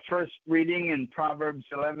was our first reading in Proverbs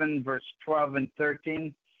 11, verse 12 and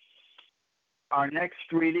 13. Our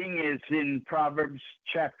next reading is in Proverbs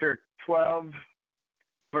chapter 12,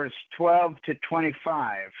 verse 12 to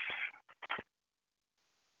 25.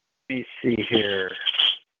 Let me see here.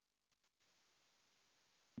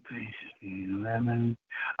 11.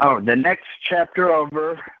 Oh, the next chapter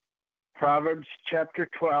over, Proverbs chapter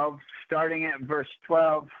 12, starting at verse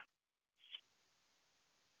 12.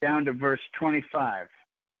 Down to verse 25.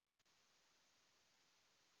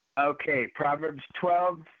 Okay, Proverbs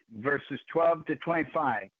 12, verses 12 to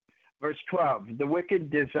 25. Verse 12, the wicked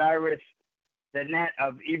desireth the net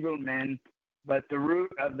of evil men, but the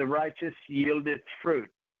root of the righteous yieldeth fruit.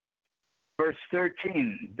 Verse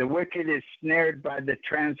 13, the wicked is snared by the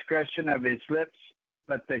transgression of his lips,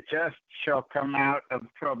 but the just shall come out of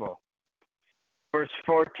trouble. Verse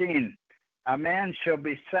 14, a man shall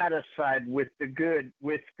be satisfied with good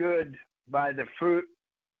by the fruit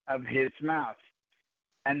of his mouth,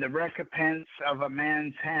 and the recompense of a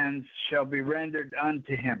man's hands shall be rendered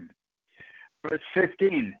unto him. Verse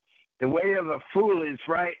 15, the way of a fool is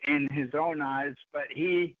right in his own eyes, but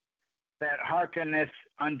he that hearkeneth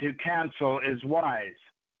unto counsel is wise.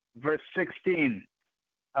 Verse 16,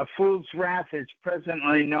 a fool's wrath is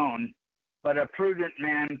presently known, but a prudent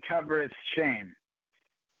man covereth shame.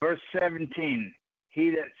 Verse 17, he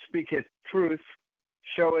that speaketh truth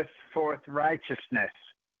showeth forth righteousness,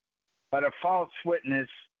 but a false witness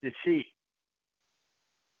deceit.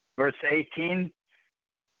 Verse 18,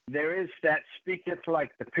 there is that speaketh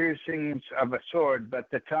like the piercings of a sword, but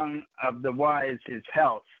the tongue of the wise is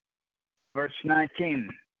health. Verse 19,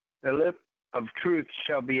 the lip of truth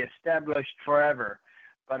shall be established forever,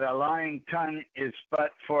 but a lying tongue is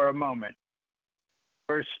but for a moment.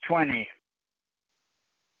 Verse 20,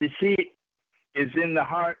 deceit is in the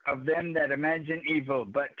heart of them that imagine evil,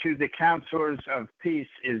 but to the counselors of peace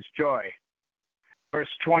is joy. Verse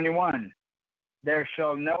 21, there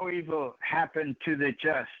shall no evil happen to the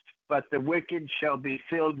just, but the wicked shall be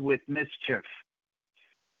filled with mischief.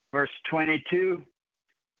 Verse 22,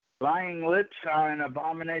 lying lips are an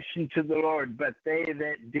abomination to the Lord, but they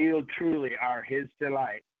that deal truly are his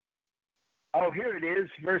delight. Oh, here it is,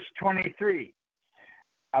 verse 23.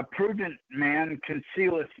 A prudent man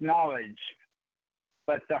concealeth knowledge,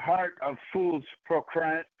 but the heart of fools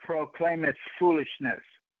proclaimeth foolishness.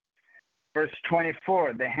 Verse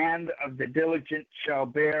 24, the hand of the diligent shall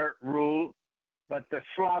bear rule, but the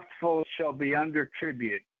slothful shall be under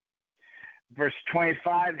tribute. Verse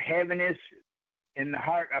 25, heaviness in the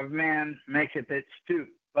heart of man maketh it stoop,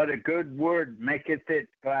 but a good word maketh it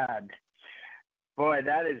glad. Boy,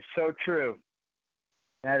 that is so true.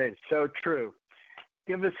 That is so true.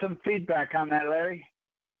 Give us some feedback on that, Larry.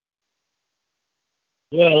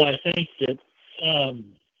 Well, I think that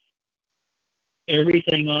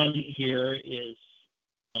everything on here is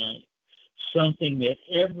something that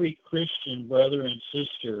every Christian brother and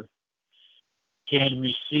sister can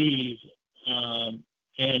receive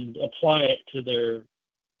and apply it to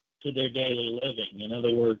their daily living. In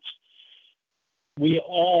other words, we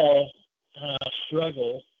all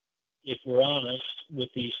struggle, if we're honest, with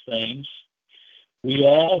these things. We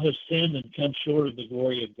all have sinned and come short of the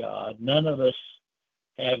glory of God. None of us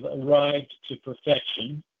have arrived to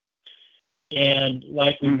perfection. And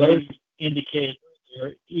like we both indicated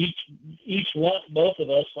earlier, both of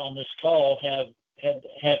us on this call have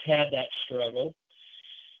had that struggle.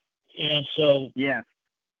 And so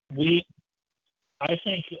I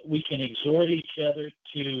think we can exhort each other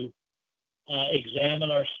to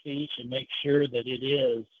examine our speech and make sure that it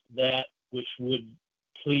is that which would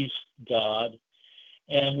please God.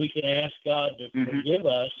 And we can ask God to forgive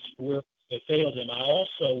us where we have failed him. I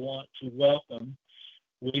also want to welcome,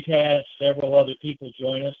 we've had several other people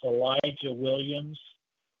join us, Elijah Williams,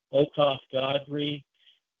 Okoth Godfrey,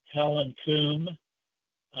 Helen Coombe,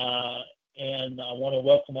 and I want to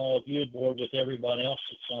welcome all of you aboard with everyone else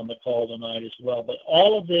that's on the call tonight as well. But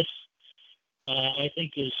all of this, I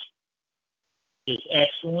think, is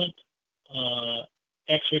excellent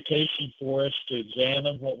exhortation for us to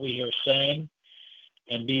examine what we are saying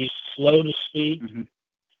and be slow to speak,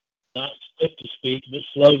 not quick to speak, but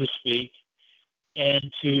slow to speak,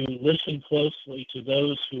 and to listen closely to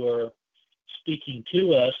those who are speaking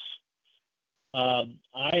to us.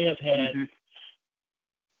 I have had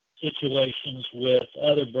situations with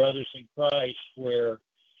other brothers in Christ where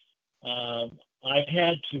I've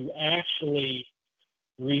had to actually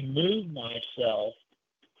remove myself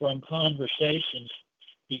from conversations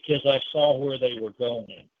because I saw where they were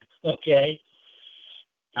going. Okay?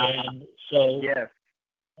 And so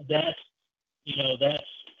that's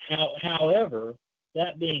how, however,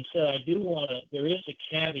 that being said, I do want to, there is a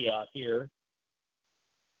caveat here,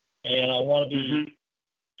 and I want to be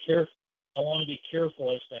careful. I want to be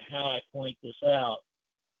careful as to how I point this out.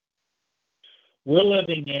 We're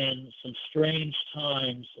living in some strange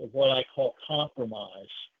times of what I call compromise.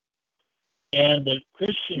 And the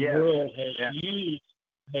Christian world has used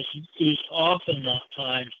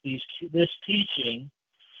oftentimes this teaching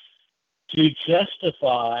to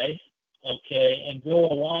justify, and go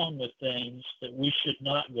along with things that we should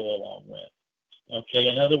not go along with. Okay,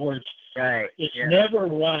 in other words, it's never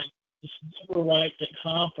right. It's never right to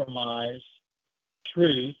compromise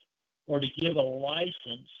truth or to give a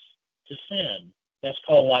license to sin. That's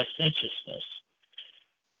called licentiousness.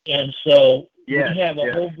 And so we have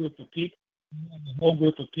a whole group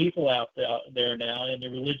of people out there now in the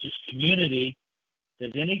religious community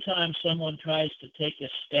that anytime someone tries to take a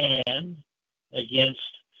stand against,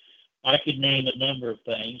 I could name a number of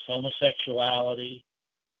things: homosexuality,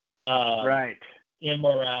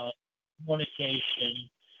 immorality, fornication,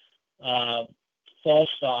 false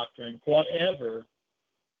doctrine, whatever.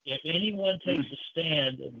 If anyone takes a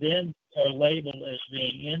stand, then are labeled as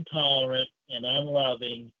being intolerant and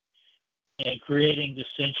unloving and creating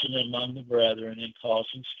dissension among the brethren and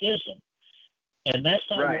causing schism. And that's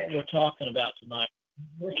not Right. what we're talking about tonight.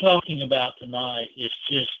 What we're talking about tonight is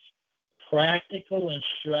just practical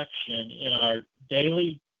instruction in our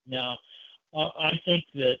daily. Now, I think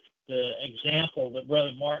that the example that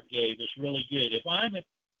Brother Mark gave is really good. If I'm at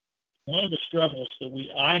one of the struggles that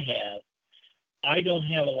I have, I don't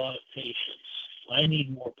have a lot of patience. I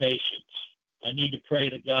need more patience. I need to pray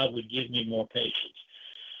that God would give me more patience.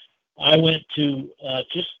 I went to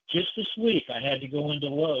just this week. I had to go into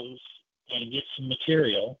Lowe's and get some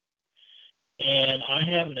material, and I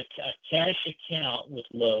have a cash account with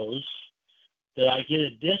Lowe's that I get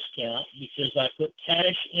a discount because I put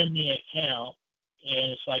cash in the account,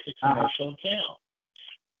 and it's like a commercial account.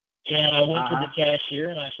 And I went to the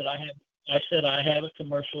cashier and I said I have a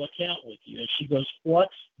commercial account with you, and she goes,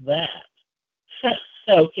 "What's that?"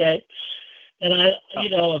 Okay, and I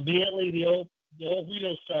immediately the old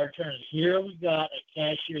wheels started turning. Here we got a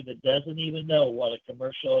cashier that doesn't even know what a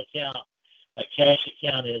commercial account, a cash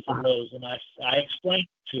account is at Lowe's, and I explained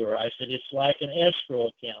to her. I said it's like an escrow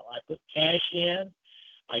account. I put cash in,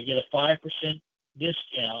 I get a 5%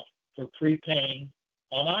 discount for prepaying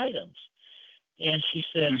on items. And she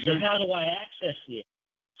said, "So how do I access the account?"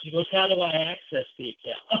 She goes, "How do I access the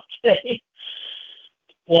account?" Okay.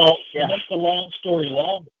 Well, to make the long story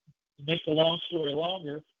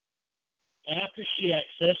longer, after she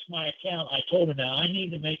accessed my account, I told her, "Now I need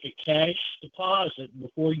to make a cash deposit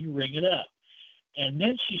before you ring it up." And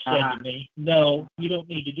then she said to me, "No, you don't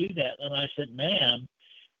need to do that." And I said, "Ma'am,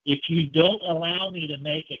 if you don't allow me to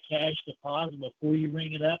make a cash deposit before you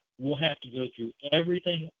ring it up, we'll have to go through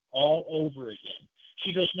everything all over again."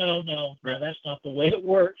 She goes, No, that's not the way it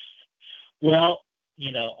works. Well,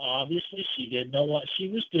 obviously she didn't know what she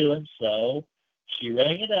was doing, so she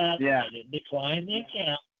rang it up and it declined the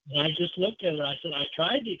account. And I just looked at her and I said, "I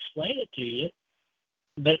tried to explain it to you,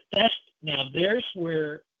 but that's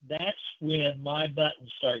when my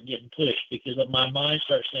buttons start getting pushed, because my mind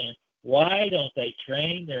starts saying, why don't they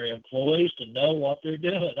train their employees to know what they're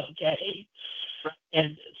doing?" Okay.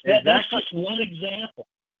 And that's just one example.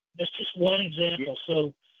 That's just one example.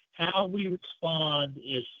 So how we respond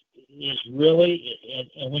is really,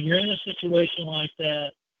 and when you're in a situation like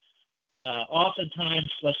that,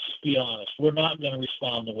 oftentimes, let's just be honest, we're not going to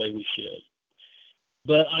respond the way we should.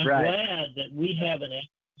 But I'm glad that we have an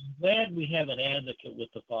advocate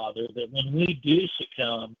with the Father, that when we do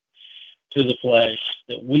succumb to the flesh,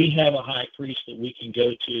 that we have a high priest that we can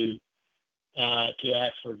go to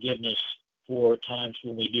ask forgiveness for times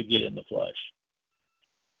when we do get in the flesh.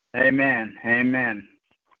 Amen. Amen.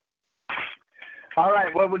 All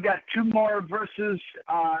right. Well, we got two more verses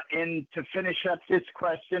to finish up this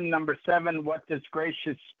question. Number 7, what does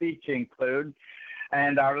gracious speech include?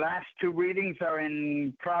 And our last two readings are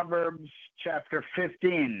in Proverbs chapter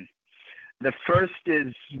 15. The first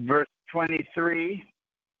is verse 23.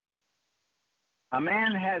 A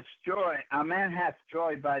man hath joy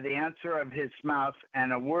by the answer of his mouth,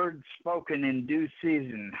 and a word spoken in due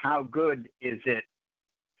season. How good is it?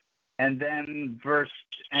 And then verse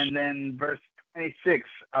 26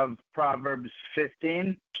 of Proverbs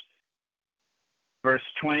 15. Verse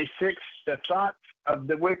 26, the thoughts of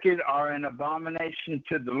the wicked are an abomination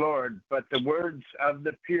to the Lord, but the words of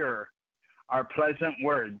the pure are pleasant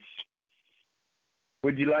words.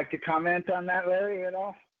 Would you like to comment on that, Larry, at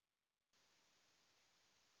all?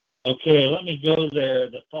 Okay, let me go there.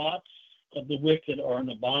 The thoughts of the wicked are an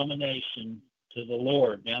abomination to the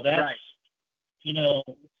Lord. Now that's,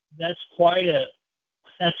 that's quite a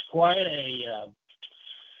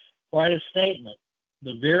statement.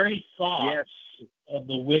 The very thoughts of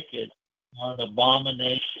the wicked are an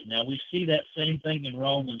abomination. Now we see that same thing in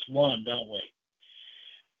Romans 1, don't we?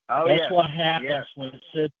 That's what happens when it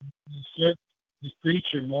says you serve the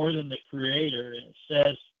creature more than the creator, and it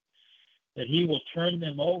says that he will turn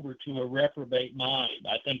them over to a reprobate mind.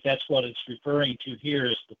 I think that's what it's referring to here,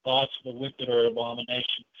 is the thoughts of the wicked are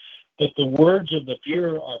abomination. But the words of the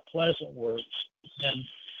pure are pleasant words. And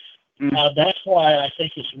that's why I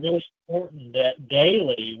think it's really important that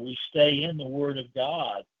daily we stay in the Word of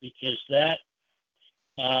God, because that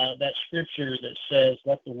scripture that says,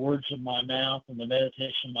 "Let the words of my mouth and the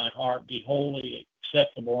meditation of my heart be wholly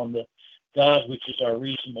acceptable unto God, which is our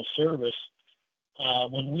reasonable service."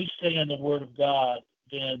 When we stay in the Word of God,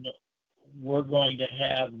 then we're going to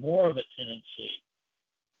have more of a tendency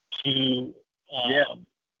to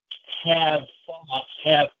have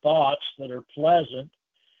thoughts that are pleasant.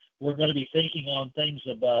 We're going to be thinking on things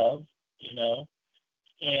above,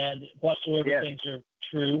 and whatsoever things are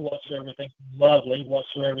true, whatsoever things are lovely,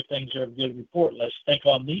 whatsoever things are of good report. Let's think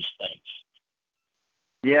on these things.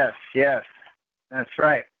 Yes, yes, that's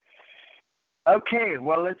right. Okay,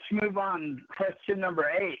 well, let's move on. Question number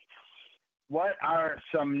 8. What are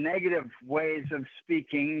some negative ways of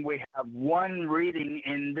speaking? We have one reading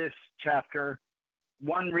in this chapter,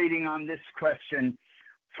 one reading on this question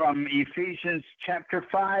from Ephesians chapter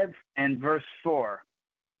 5 and verse 4.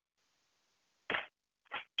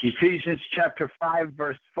 Ephesians chapter 5,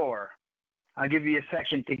 verse 4. I'll give you a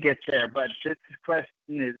second to get there, but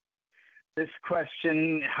this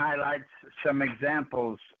question highlights some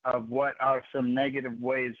examples of what are some negative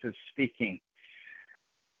ways of speaking.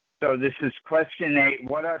 So this is question 8.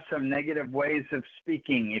 What are some negative ways of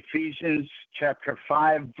speaking? Ephesians chapter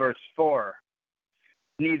 5, verse 4.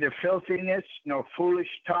 Neither filthiness, nor foolish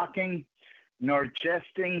talking, nor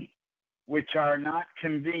jesting, which are not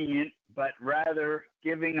convenient, but rather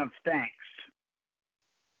giving of thanks.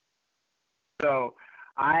 So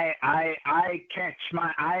I catch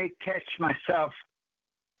myself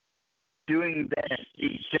doing that,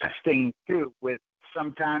 jesting too, with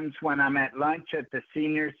sometimes when I'm at lunch at the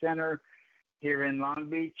senior center here in Long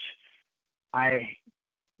Beach. I've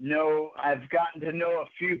gotten to know a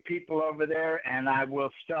few people over there, and I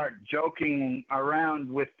will start joking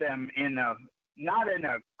around with them not in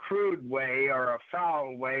a crude way or a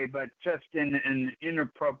foul way, but just in an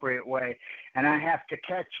inappropriate way. And I have to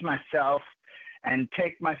catch myself and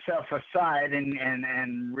take myself aside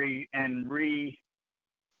and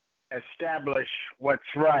re-establish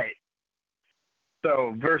what's right.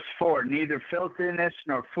 So verse 4, neither filthiness,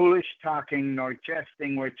 nor foolish talking, nor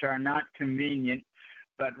jesting, which are not convenient,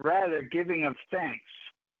 but rather giving of thanks.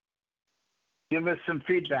 Give us some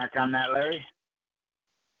feedback on that, Larry.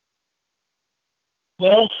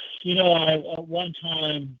 Well, I at one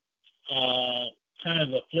time, kind of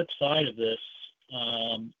the flip side of this,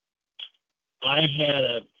 I had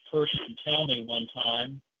a person tell me one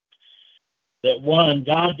time that one,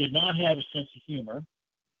 God did not have a sense of humor,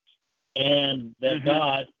 and that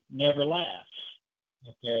God never laughs.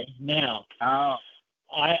 Okay, now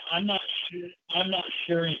I'm not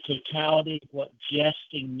sure in totality what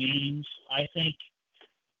jesting means. I think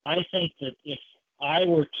that if I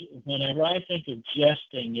were to, whenever I think of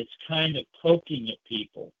jesting, it's kind of poking at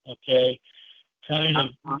people. Okay, kind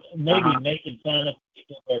of maybe making fun of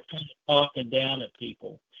people or kind of talking down at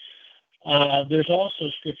people. There's also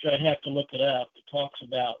scripture, I'd have to look it up, that talks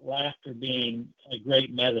about laughter being a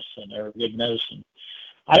great medicine or a good medicine.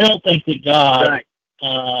 I don't think that God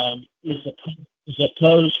is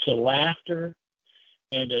opposed to laughter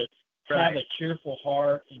and to have a cheerful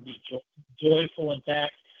heart and be joyful. In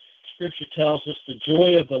fact, scripture tells us the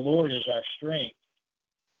joy of the Lord is our strength.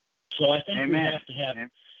 So I think we have to have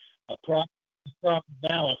a proper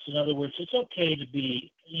balance. In other words, it's okay to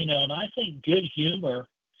be, and I think good humor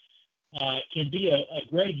can be a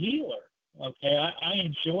great healer. Okay, I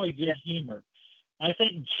enjoy good humor. I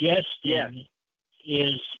think jesting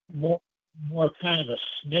is more kind of a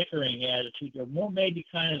snickering attitude, or more maybe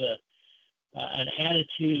kind of an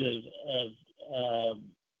attitude of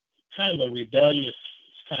kind of a rebellious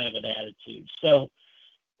kind of an attitude. So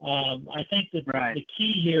I think that the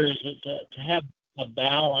key here is to have a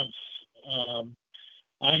balance.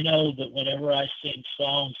 I know that whenever I sing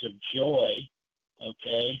songs of joy,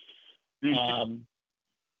 okay, there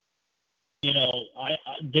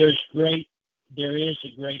is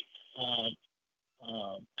a great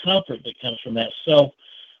comfort that comes from that. So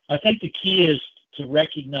I think the key is to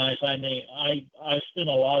recognize. I spent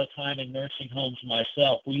a lot of time in nursing homes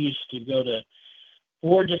myself. We used to go to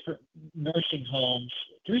 3 different nursing homes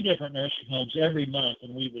every month,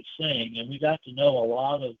 and we would sing, and we got to know a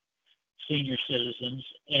lot of senior citizens,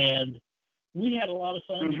 and we had a lot of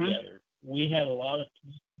fun together. We had a lot of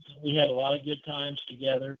good times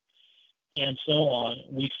together, and so on.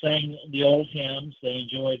 We sang the old hymns. They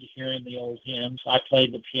enjoyed hearing the old hymns. I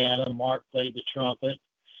played the piano. Mark played the trumpet.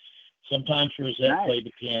 Sometimes Rosette played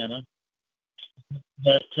the piano.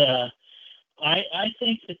 But I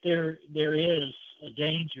think that there is a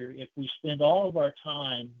danger if we spend all of our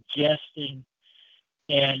time jesting.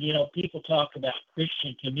 And, people talk about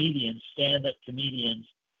Christian comedians, stand-up comedians.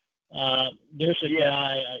 There's a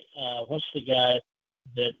guy, what's the guy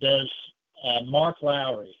that does Mark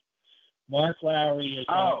Lowry? Mark Lowry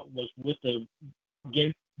was with the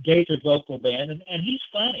Gaither vocal band, and he's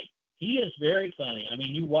funny. He is very funny. I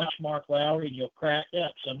mean, you watch Mark Lowry and you'll crack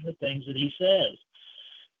up some of the things that he says.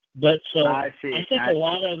 But so I think a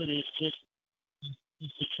lot of it is just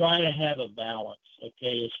to try to have a balance.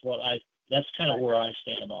 Okay, that's kind of where I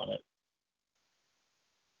stand on it.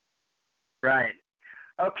 Right.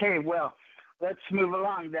 Okay, well, let's move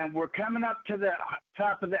along then. We're coming up to the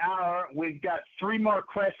top of the hour. We've got 3 more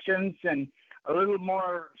questions, and a little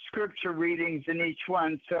more scripture readings in each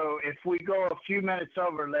one. So if we go a few minutes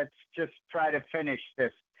over, let's just try to finish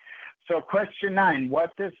this. So question 9,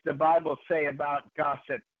 what does the Bible say about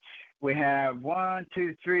gossip? We have 1,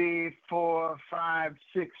 2, 3, 4, 5,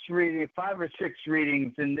 6 readings, 5 or 6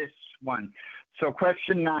 readings in this one. So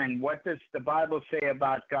question 9, what does the Bible say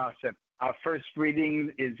about gossip? Our first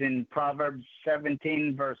reading is in Proverbs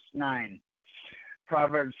 17, verse 9.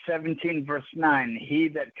 Proverbs 17, verse 9, he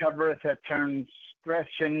that covereth a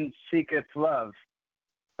transgression seeketh love,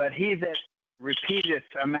 but he that repeateth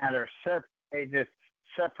a matter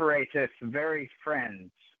separateth very friends.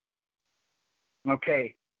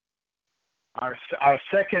 Okay, our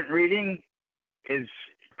second reading is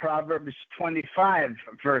Proverbs 25,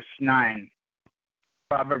 verse 9.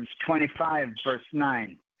 Proverbs 25, verse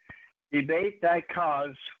 9. Debate thy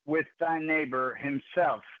cause with thy neighbor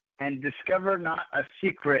himself, and discover not a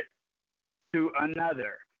secret to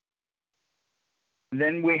another.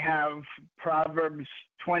 Then we have Proverbs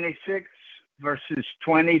 26, verses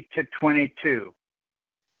 20 to 22.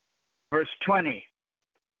 Verse 20,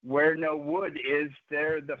 where no wood is,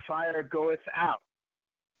 there the fire goeth out.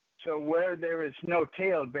 So where there is no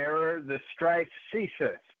talebearer, the strife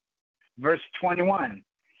ceaseth. Verse 21,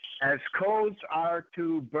 as coals are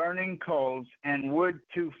to burning coals, and wood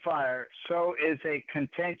to fire, so is a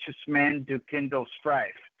contentious man to kindle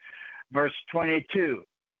strife. Verse 22,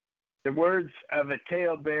 the words of a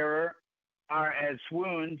talebearer are as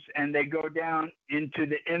wounds, and they go down into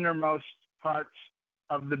the innermost parts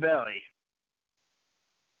of the belly.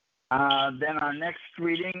 Then our next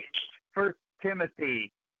reading is 1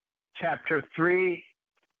 Timothy chapter 3,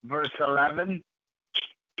 verse 11.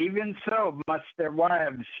 Even so must their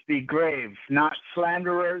wives be grave, not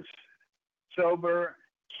slanderers, sober,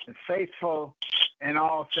 faithful in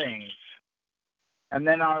all things. And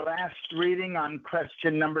then our last reading on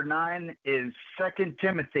question number 9 is 2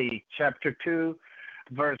 Timothy chapter 2,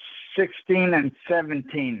 verse 16 and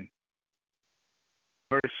 17.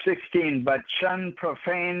 Verse 16, but shun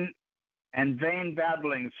profane and vain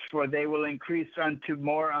babblings, for they will increase unto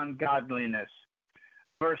more ungodliness.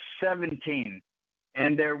 Verse 17,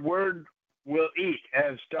 and their word will eat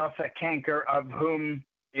as doth a canker, of whom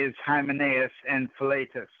is Hymenaeus and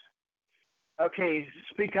Philetus. Okay,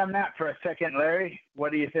 speak on that for a second, Larry.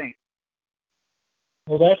 What do you think?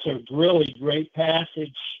 Well, that's a really great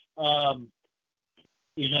passage. And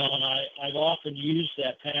I've often used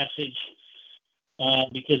that passage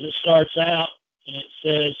because it starts out and it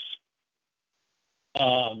says,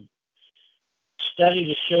 study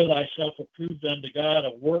to show thyself approved unto God,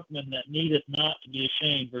 a workman that needeth not to be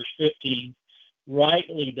ashamed. Verse 15,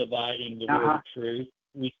 rightly dividing the word of truth.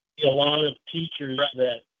 We see a lot of teachers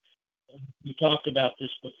that, we talked about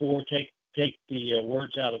this before, take the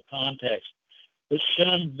words out of context. But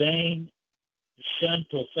shun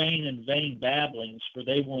profane and vain babblings, for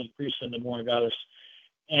they will increase unto more ungodliness,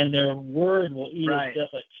 and their word will eat as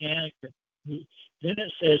doth a canker. Then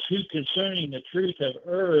it says, who concerning the truth have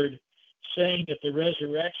erred, saying that the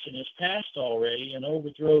resurrection is past already, and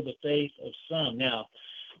overthrow the faith of some. Now,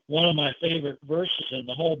 one of my favorite verses in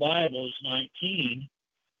the whole Bible is 19.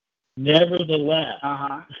 Nevertheless,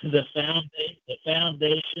 the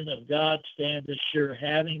foundation of God standeth sure,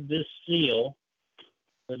 having this seal,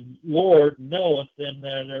 the Lord knoweth them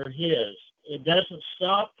that are his. It doesn't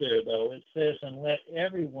stop there, though. It says, and let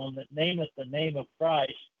everyone that nameth the name of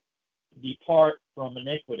Christ depart from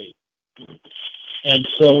iniquity. And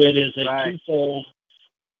so it is a twofold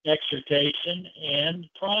exhortation and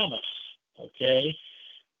promise, okay?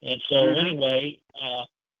 And so anyway,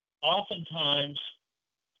 oftentimes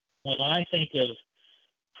when I think of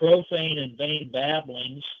profane and vain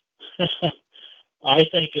babblings, I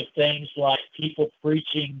think of things like people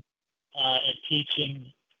preaching and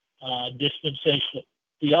teaching dispensational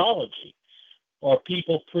theology, or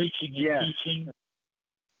people preaching and teaching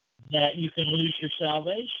that you can lose your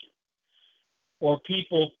salvation, or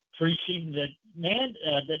people preaching that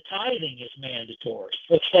that tithing is mandatory.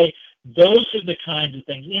 Okay, those are the kinds of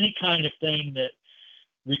things. Any kind of thing that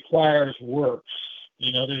requires works.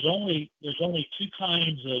 There's only two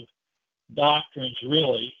kinds of doctrines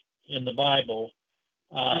really in the Bible.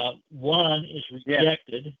 One is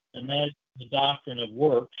rejected, and that is the doctrine of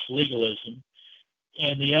works, legalism,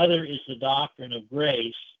 and the other is the doctrine of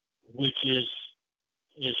grace, which is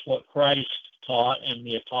what Christ taught and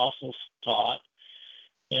the apostles taught,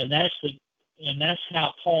 and that's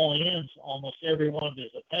how Paul ends almost every one of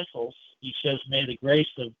his epistles. He says, "May the grace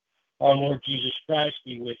of our Lord Jesus Christ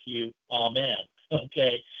be with you. Amen."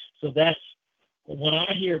 Okay, so that's when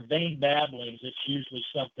I hear vain babblings, it's usually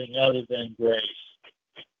something other than grace.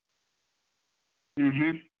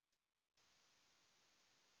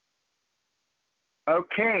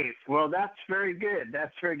 Okay, well, that's very good.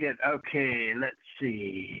 That's very good. Okay, let's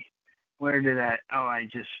see. Where did I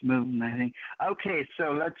just moved my thing. Okay,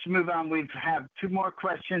 so let's move on. We have two more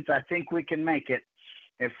questions. I think we can make it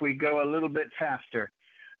if we go a little bit faster.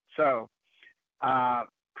 So,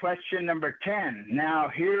 question number 10. Now,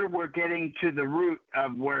 here we're getting to the root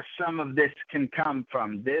of where some of this can come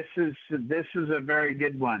from. This is a very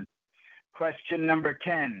good one. Question number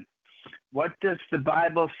 10. What does the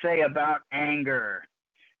Bible say about anger?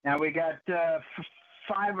 Now, we got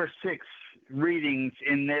 5 or 6 readings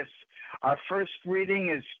in this. Our first reading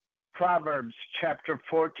is Proverbs chapter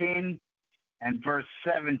 14 and verse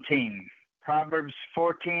 17. Proverbs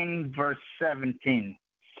 14, verse 17.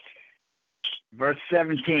 Verse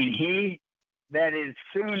 17, he that is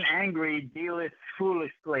soon angry dealeth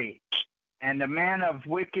foolishly, and a man of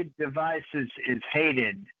wicked devices is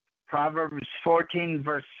hated. Proverbs 14,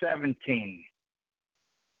 verse 17.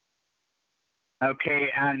 Okay,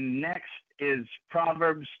 and next is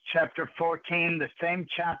Proverbs chapter 14, the same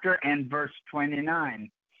chapter, and verse 29.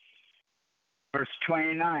 Verse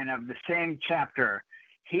 29 of the same chapter.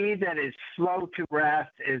 He that is slow to wrath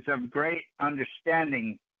is of great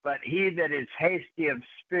understanding, but he that is hasty of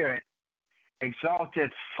spirit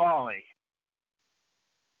exalteth folly.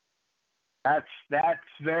 That's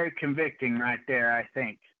very convicting right there, I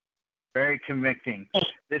think. Very convicting.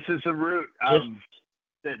 This is a root of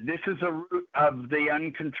the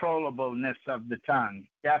uncontrollableness of the tongue.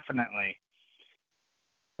 Definitely.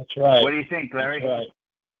 That's right. What do you think, Larry? That's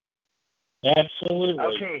right. Absolutely.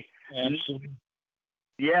 Okay. Absolutely.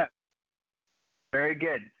 Yeah. Very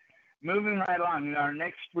good. Moving right along, our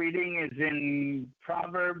next reading is in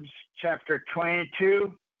Proverbs chapter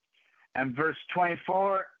 22 and verse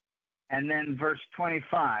 24, and then verse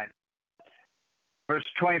 25. Verse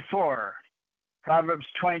 24, Proverbs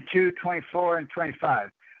 22, 24, and 25.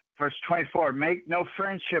 Verse 24, make no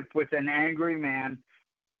friendship with an angry man,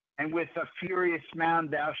 and with a furious man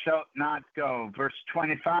thou shalt not go. Verse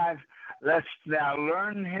 25, lest thou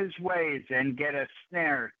learn his ways and get a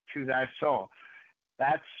snare to thy soul.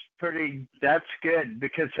 That's good,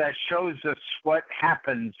 because that shows us what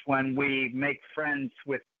happens when we make friends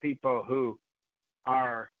with people who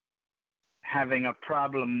are having a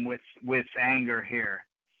problem with anger here.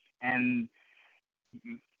 And,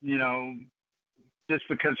 you know, just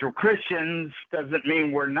because we're Christians doesn't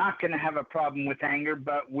mean we're not going to have a problem with anger,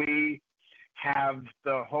 but we have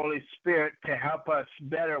the Holy Spirit to help us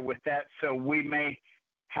better with that, so we may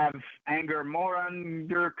have anger more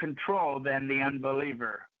under control than the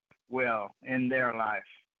unbeliever will in their life.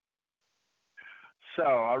 So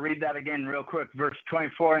I'll read that again real quick. Verse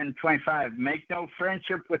 24 and 25. Make no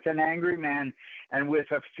friendship with an angry man, and with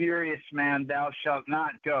a furious man thou shalt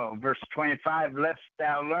not go. Verse 25. Lest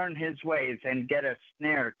thou learn his ways and get a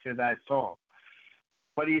snare to thy soul.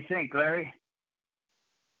 What do you think, Larry?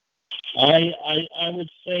 I would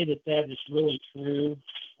say that is really true.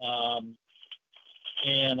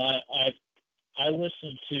 And I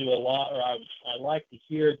listen to a lot, or I like to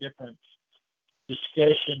hear different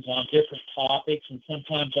discussions on different topics, and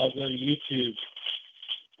sometimes I'll go to YouTube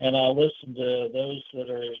and I'll listen to those that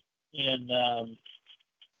are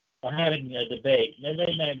having a debate. They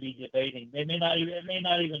may be debating. It may not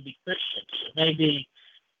even be Christians. It may be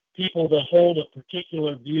people that hold a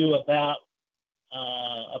particular view about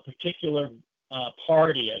a particular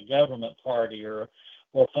party, a government party, or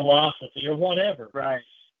philosophy, or whatever. Right.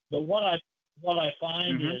 But what I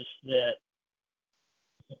find is that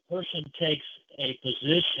the person takes a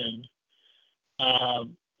position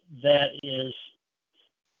that is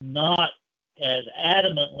not as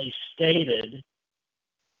adamantly stated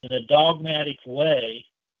in a dogmatic way,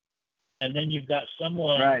 and then you've got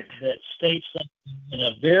someone that states something in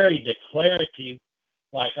a very declarative,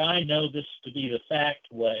 like, I know this to be the fact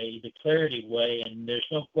way, declarative way, and there's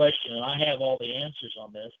no question, and I have all the answers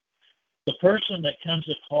on this. The person that comes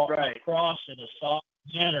across in a soft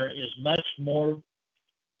manner is much more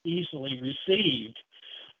easily received,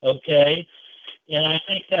 okay? And I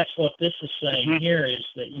think that's what this is saying here, is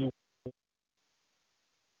that you...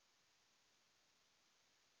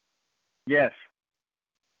 Yes.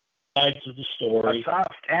 Sides of the story. A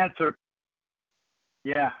soft answer.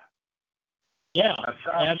 Yeah. Yeah, a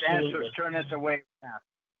soft absolutely. answer turneth away wrath.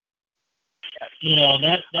 Yes. You know,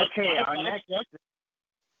 that's okay. I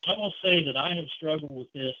will say that I have struggled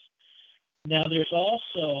with this. Now, there's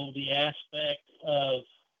also the aspect of,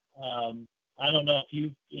 I don't know if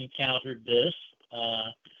you've encountered this.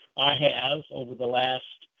 I have, over the last,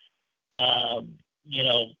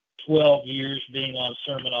 12 years being on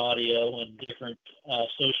sermon audio and different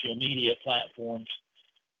social media platforms.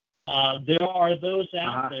 There are those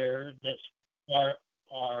out there that are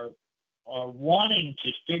are are wanting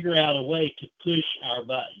to figure out a way to push our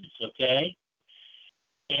buttons. Okay,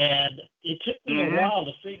 and it took me a while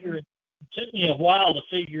to figure it. It took me a while to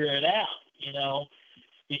figure it out.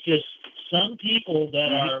 Because some people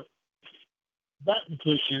that are button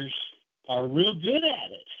pushers are real good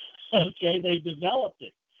at it. Okay, they've developed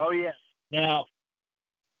it. Oh, yes. Now,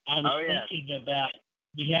 I was thinking about,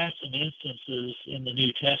 we have some instances in the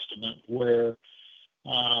New Testament where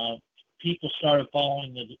people started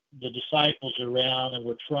following the disciples around and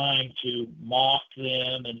were trying to mock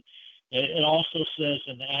them. And it also says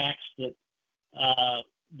in Acts that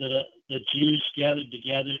the Jews gathered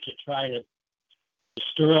together to try to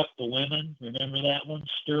stir up the women. Remember that one?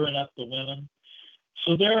 Stirring up the women.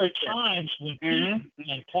 So there are times when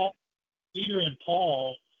Peter and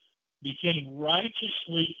Paul became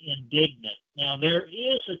righteously indignant. Now there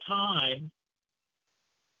is a time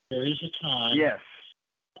yes,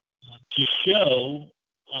 to show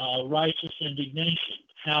righteous indignation.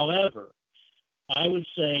 However, I would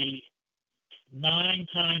say 9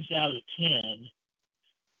 times out of 10,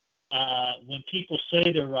 when people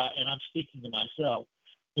say they're right, and I'm speaking to myself,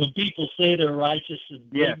 when people say they're righteous and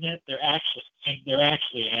indignant, they're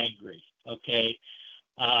actually angry. Okay,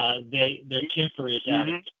 their temper is out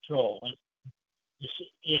of control. And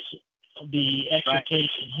it's the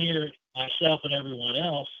exhortation here, myself and everyone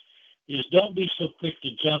else, is don't be so quick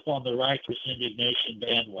to jump on the righteous indignation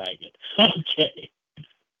bandwagon. Okay.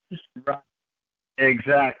 Right.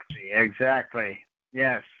 Exactly.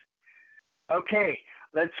 Yes. Okay,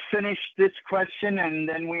 let's finish this question, and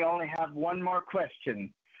then we only have one more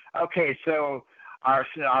question. Okay, so our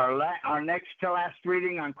next to last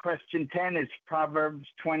reading on question 10 is Proverbs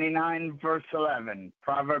 29, verse 11.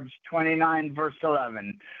 Proverbs 29, verse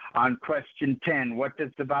 11 on question 10. What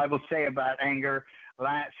does the Bible say about anger?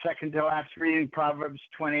 Second to last reading, Proverbs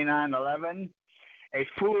 29, 11. A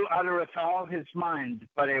fool uttereth all his mind,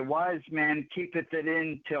 but a wise man keepeth it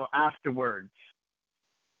in till afterwards.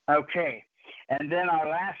 Okay, and then our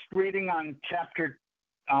last reading on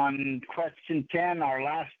question 10, our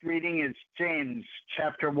last reading is James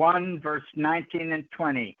chapter 1, verse 19 and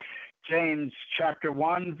 20. James chapter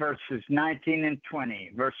 1, verses 19 and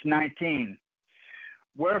 20. Verse 19.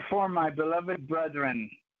 Wherefore, my beloved brethren,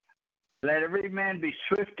 let every man be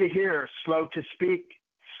swift to hear, slow to speak,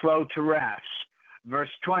 slow to wrath.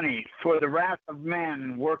 Verse 20, for the wrath of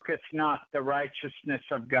man worketh not the righteousness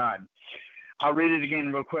of God. I'll read it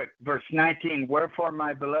again real quick. Verse 19, wherefore,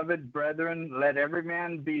 my beloved brethren, let every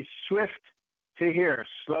man be swift to hear,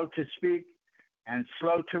 slow to speak, and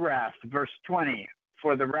slow to wrath. Verse 20,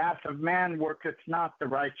 for the wrath of man worketh not the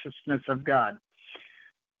righteousness of God.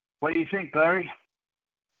 What do you think, Larry?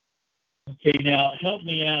 Okay, now help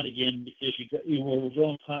me out again, because you were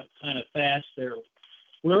going kind of fast there.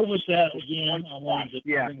 Where was that again? I wanted to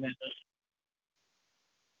bring that up.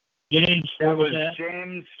 James, where was that?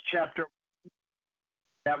 James chapter.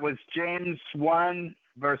 That was James 1,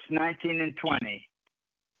 verse 19 and 20.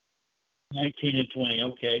 19 and 20,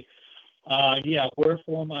 okay.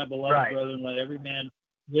 Wherefore, my beloved brethren, let every man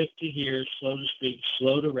swift to hear, slow to speak,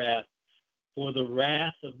 slow to wrath, for the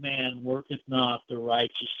wrath of man worketh not the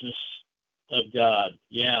righteousness of God.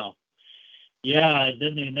 Yeah, and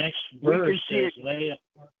then the next verse says, lay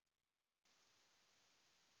apart.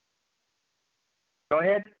 Go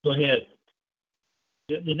ahead.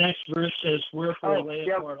 The next verse says, wherefore lay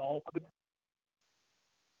apart all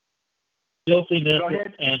filthiness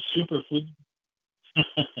and superfluity.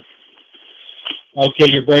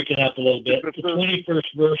 Okay, you're breaking up a little bit. The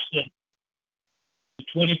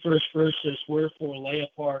 21st verse says, wherefore lay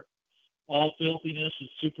apart all filthiness and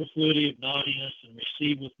superfluity of naughtiness, and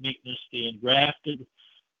receive with meekness the engrafted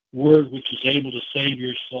word which is able to save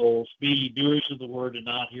your souls. Be ye doers of the word and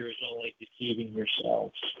not hearers only, deceiving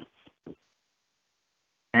yourselves.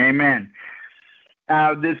 Amen.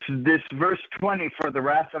 This verse 20, for the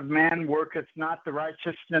wrath of man worketh not the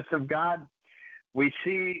righteousness of God. We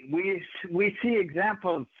see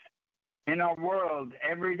examples in our world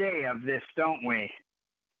every day of this, don't we?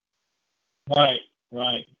 Right.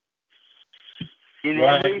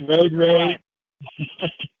 Road rage.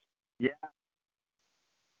 Yeah.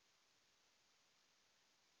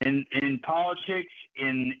 In politics,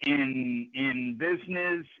 in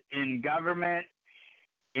business, in government,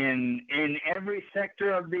 in every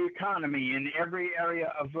sector of the economy, in every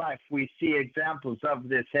area of life, we see examples of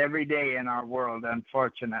this every day in our world,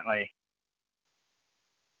 unfortunately.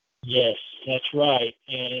 Yes, that's right.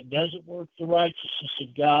 And it doesn't work the righteousness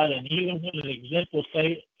of God. And even when it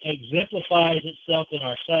exemplifies itself in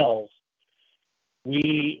ourselves,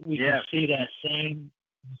 we can see that same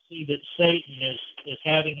see that Satan is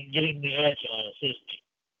having and getting the edge on us, isn't he?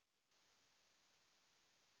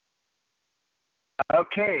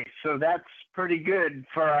 Okay, so that's pretty good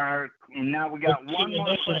for our. Now we got Okay, one more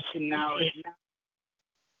listen, question. Now, okay.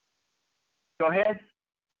 go ahead.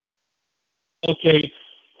 Okay.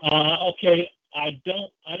 Okay. I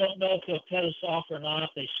don't know if they'll cut us off or not.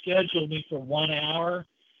 They scheduled me for 1 hour.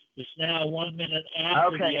 It's now 1 minute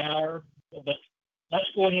after Okay. the hour. But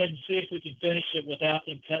let's go ahead and see if we can finish it without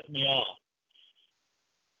them cutting me off.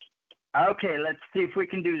 Okay, let's see if we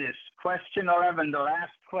can do this. Question 11, the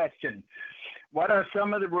last question. What are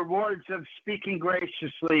some of the rewards of speaking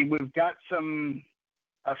graciously? We've got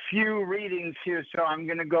a few readings here, so I'm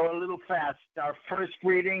going to go a little fast. Our first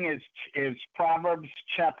reading is Proverbs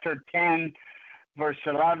chapter 10, verse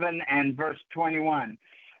 11 and verse 21.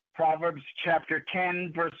 Proverbs chapter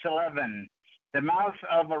 10, verse 11. The mouth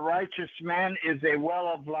of a righteous man is a well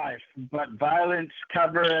of life, but violence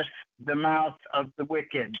covereth the mouth of the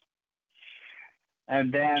wicked.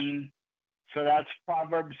 And then, so that's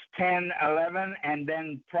Proverbs 10, 11, and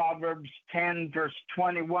then Proverbs 10, verse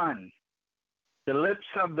 21. The lips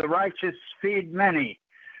of the righteous feed many,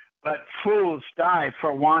 but fools die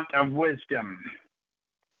for want of wisdom.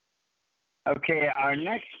 Okay, our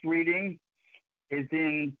next reading is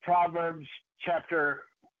in Proverbs chapter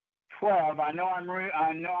 12. I know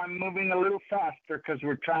I'm moving a little faster because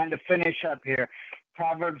we're trying to finish up here.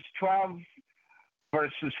 Proverbs 12,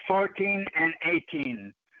 verses 14 and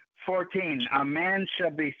 18. 14, a man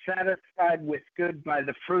shall be satisfied with good by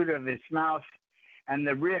the fruit of his mouth, and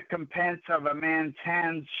the recompense of a man's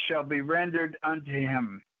hands shall be rendered unto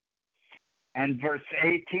him. And verse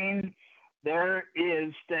 18, there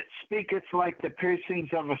is that speaketh like the piercings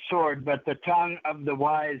of a sword, but the tongue of the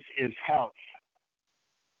wise is health.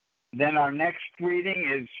 Then our next reading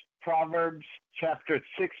is Proverbs chapter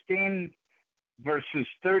 16, verses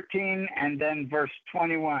 13, and then verse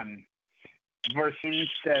 21. Verse 18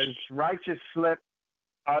 says, righteous lips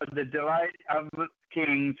are the delight of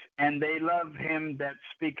kings, and they love him that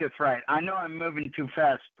speaketh right. I know I'm moving too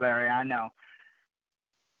fast, Larry, I know.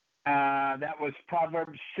 That was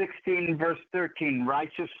Proverbs 16, verse 13.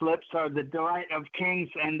 Righteous lips are the delight of kings,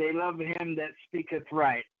 and they love him that speaketh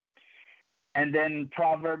right. And then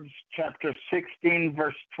Proverbs chapter 16,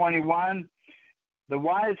 verse 21. The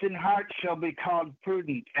wise in heart shall be called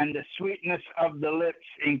prudent, and the sweetness of the lips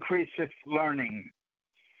increaseth learning.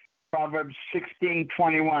 Proverbs 16,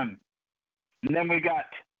 21. And then we got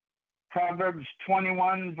Proverbs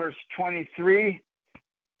 21, verse 23.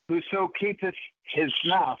 Whoso keepeth his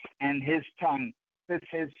mouth and his tongue keepeth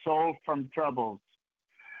his soul from troubles.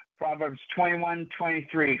 Proverbs 21,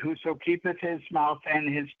 23. Whoso keepeth his mouth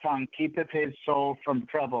and his tongue keepeth his soul from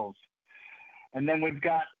troubles. And then we've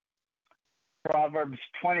got Proverbs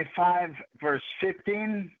 25, verse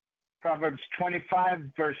 15. Proverbs 25,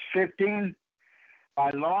 verse 15.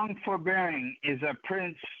 By long forbearing is a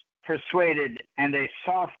prince persuaded, and a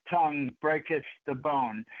soft tongue breaketh the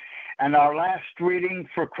bone. And our last reading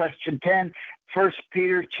for question 10, 1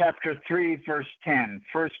 Peter chapter 3, verse 10.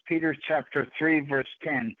 1 Peter chapter 3, verse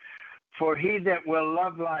 10. For he that will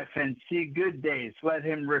love life and see good days, let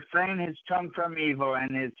him refrain his tongue from evil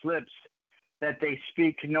and his lips that they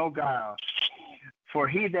speak no guile. For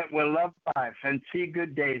he that will love life and see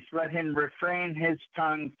good days, let him refrain his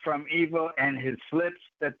tongue from evil and his lips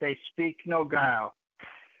that they speak no guile.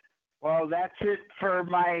 Well, that's it for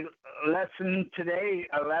my lesson today.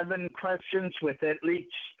 11 questions with at least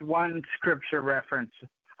one scripture reference.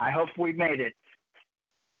 I hope we made it.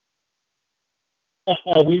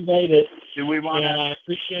 We made it. Do we want and to? I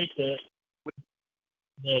appreciate the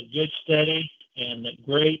good study and the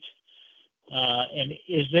great. And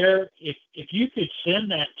is there, if you could send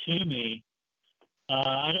that to me,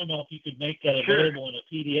 I don't know if you could make that available in a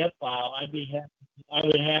PDF file. I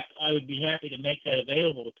would be happy to make that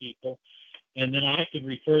available to people, and then I could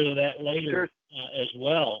refer to that later as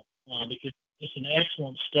well, because it's an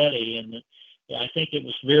excellent study, and I think it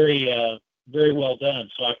was very well done.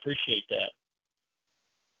 So I appreciate that.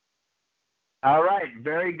 All right,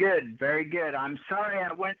 very good, very good. I'm sorry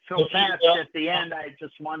I went so fast at the end. I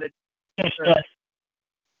just wanted to make sure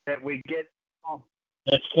that we get.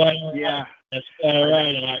 That's quite all right. Yeah. That's quite all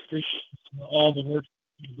right, and I appreciate all the work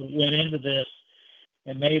that went into this.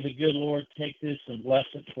 And may the good Lord take this and bless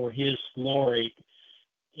it for His glory.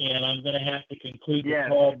 And I'm going to have to conclude the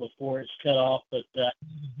call before it's cut off. But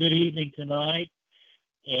good evening tonight,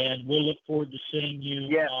 and we'll look forward to seeing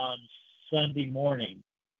you on Sunday morning.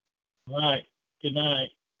 All right. Good night.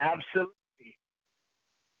 Absolutely.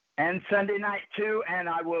 And Sunday night too, and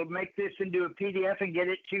I will make this into a PDF and get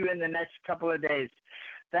it to you in the next couple of days.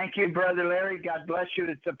 Thank you, Brother Larry. God bless you.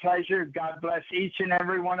 It's a pleasure. God bless each and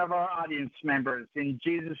every one of our audience members. In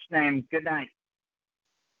Jesus' name, good night.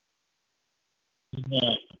 Good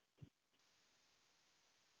night.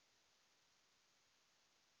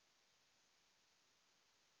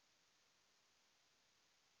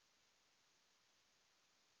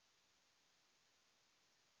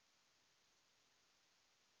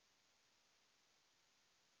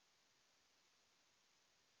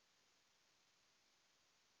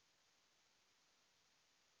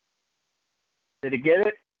 Did you get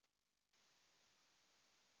it?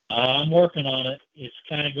 I'm working on it. It's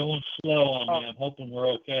kind of going slow on me. I'm hoping we're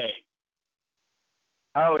okay.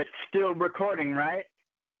 Oh, it's still recording, right?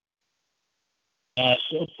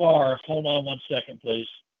 So far, hold on 1 second, please.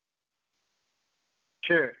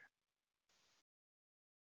 Sure.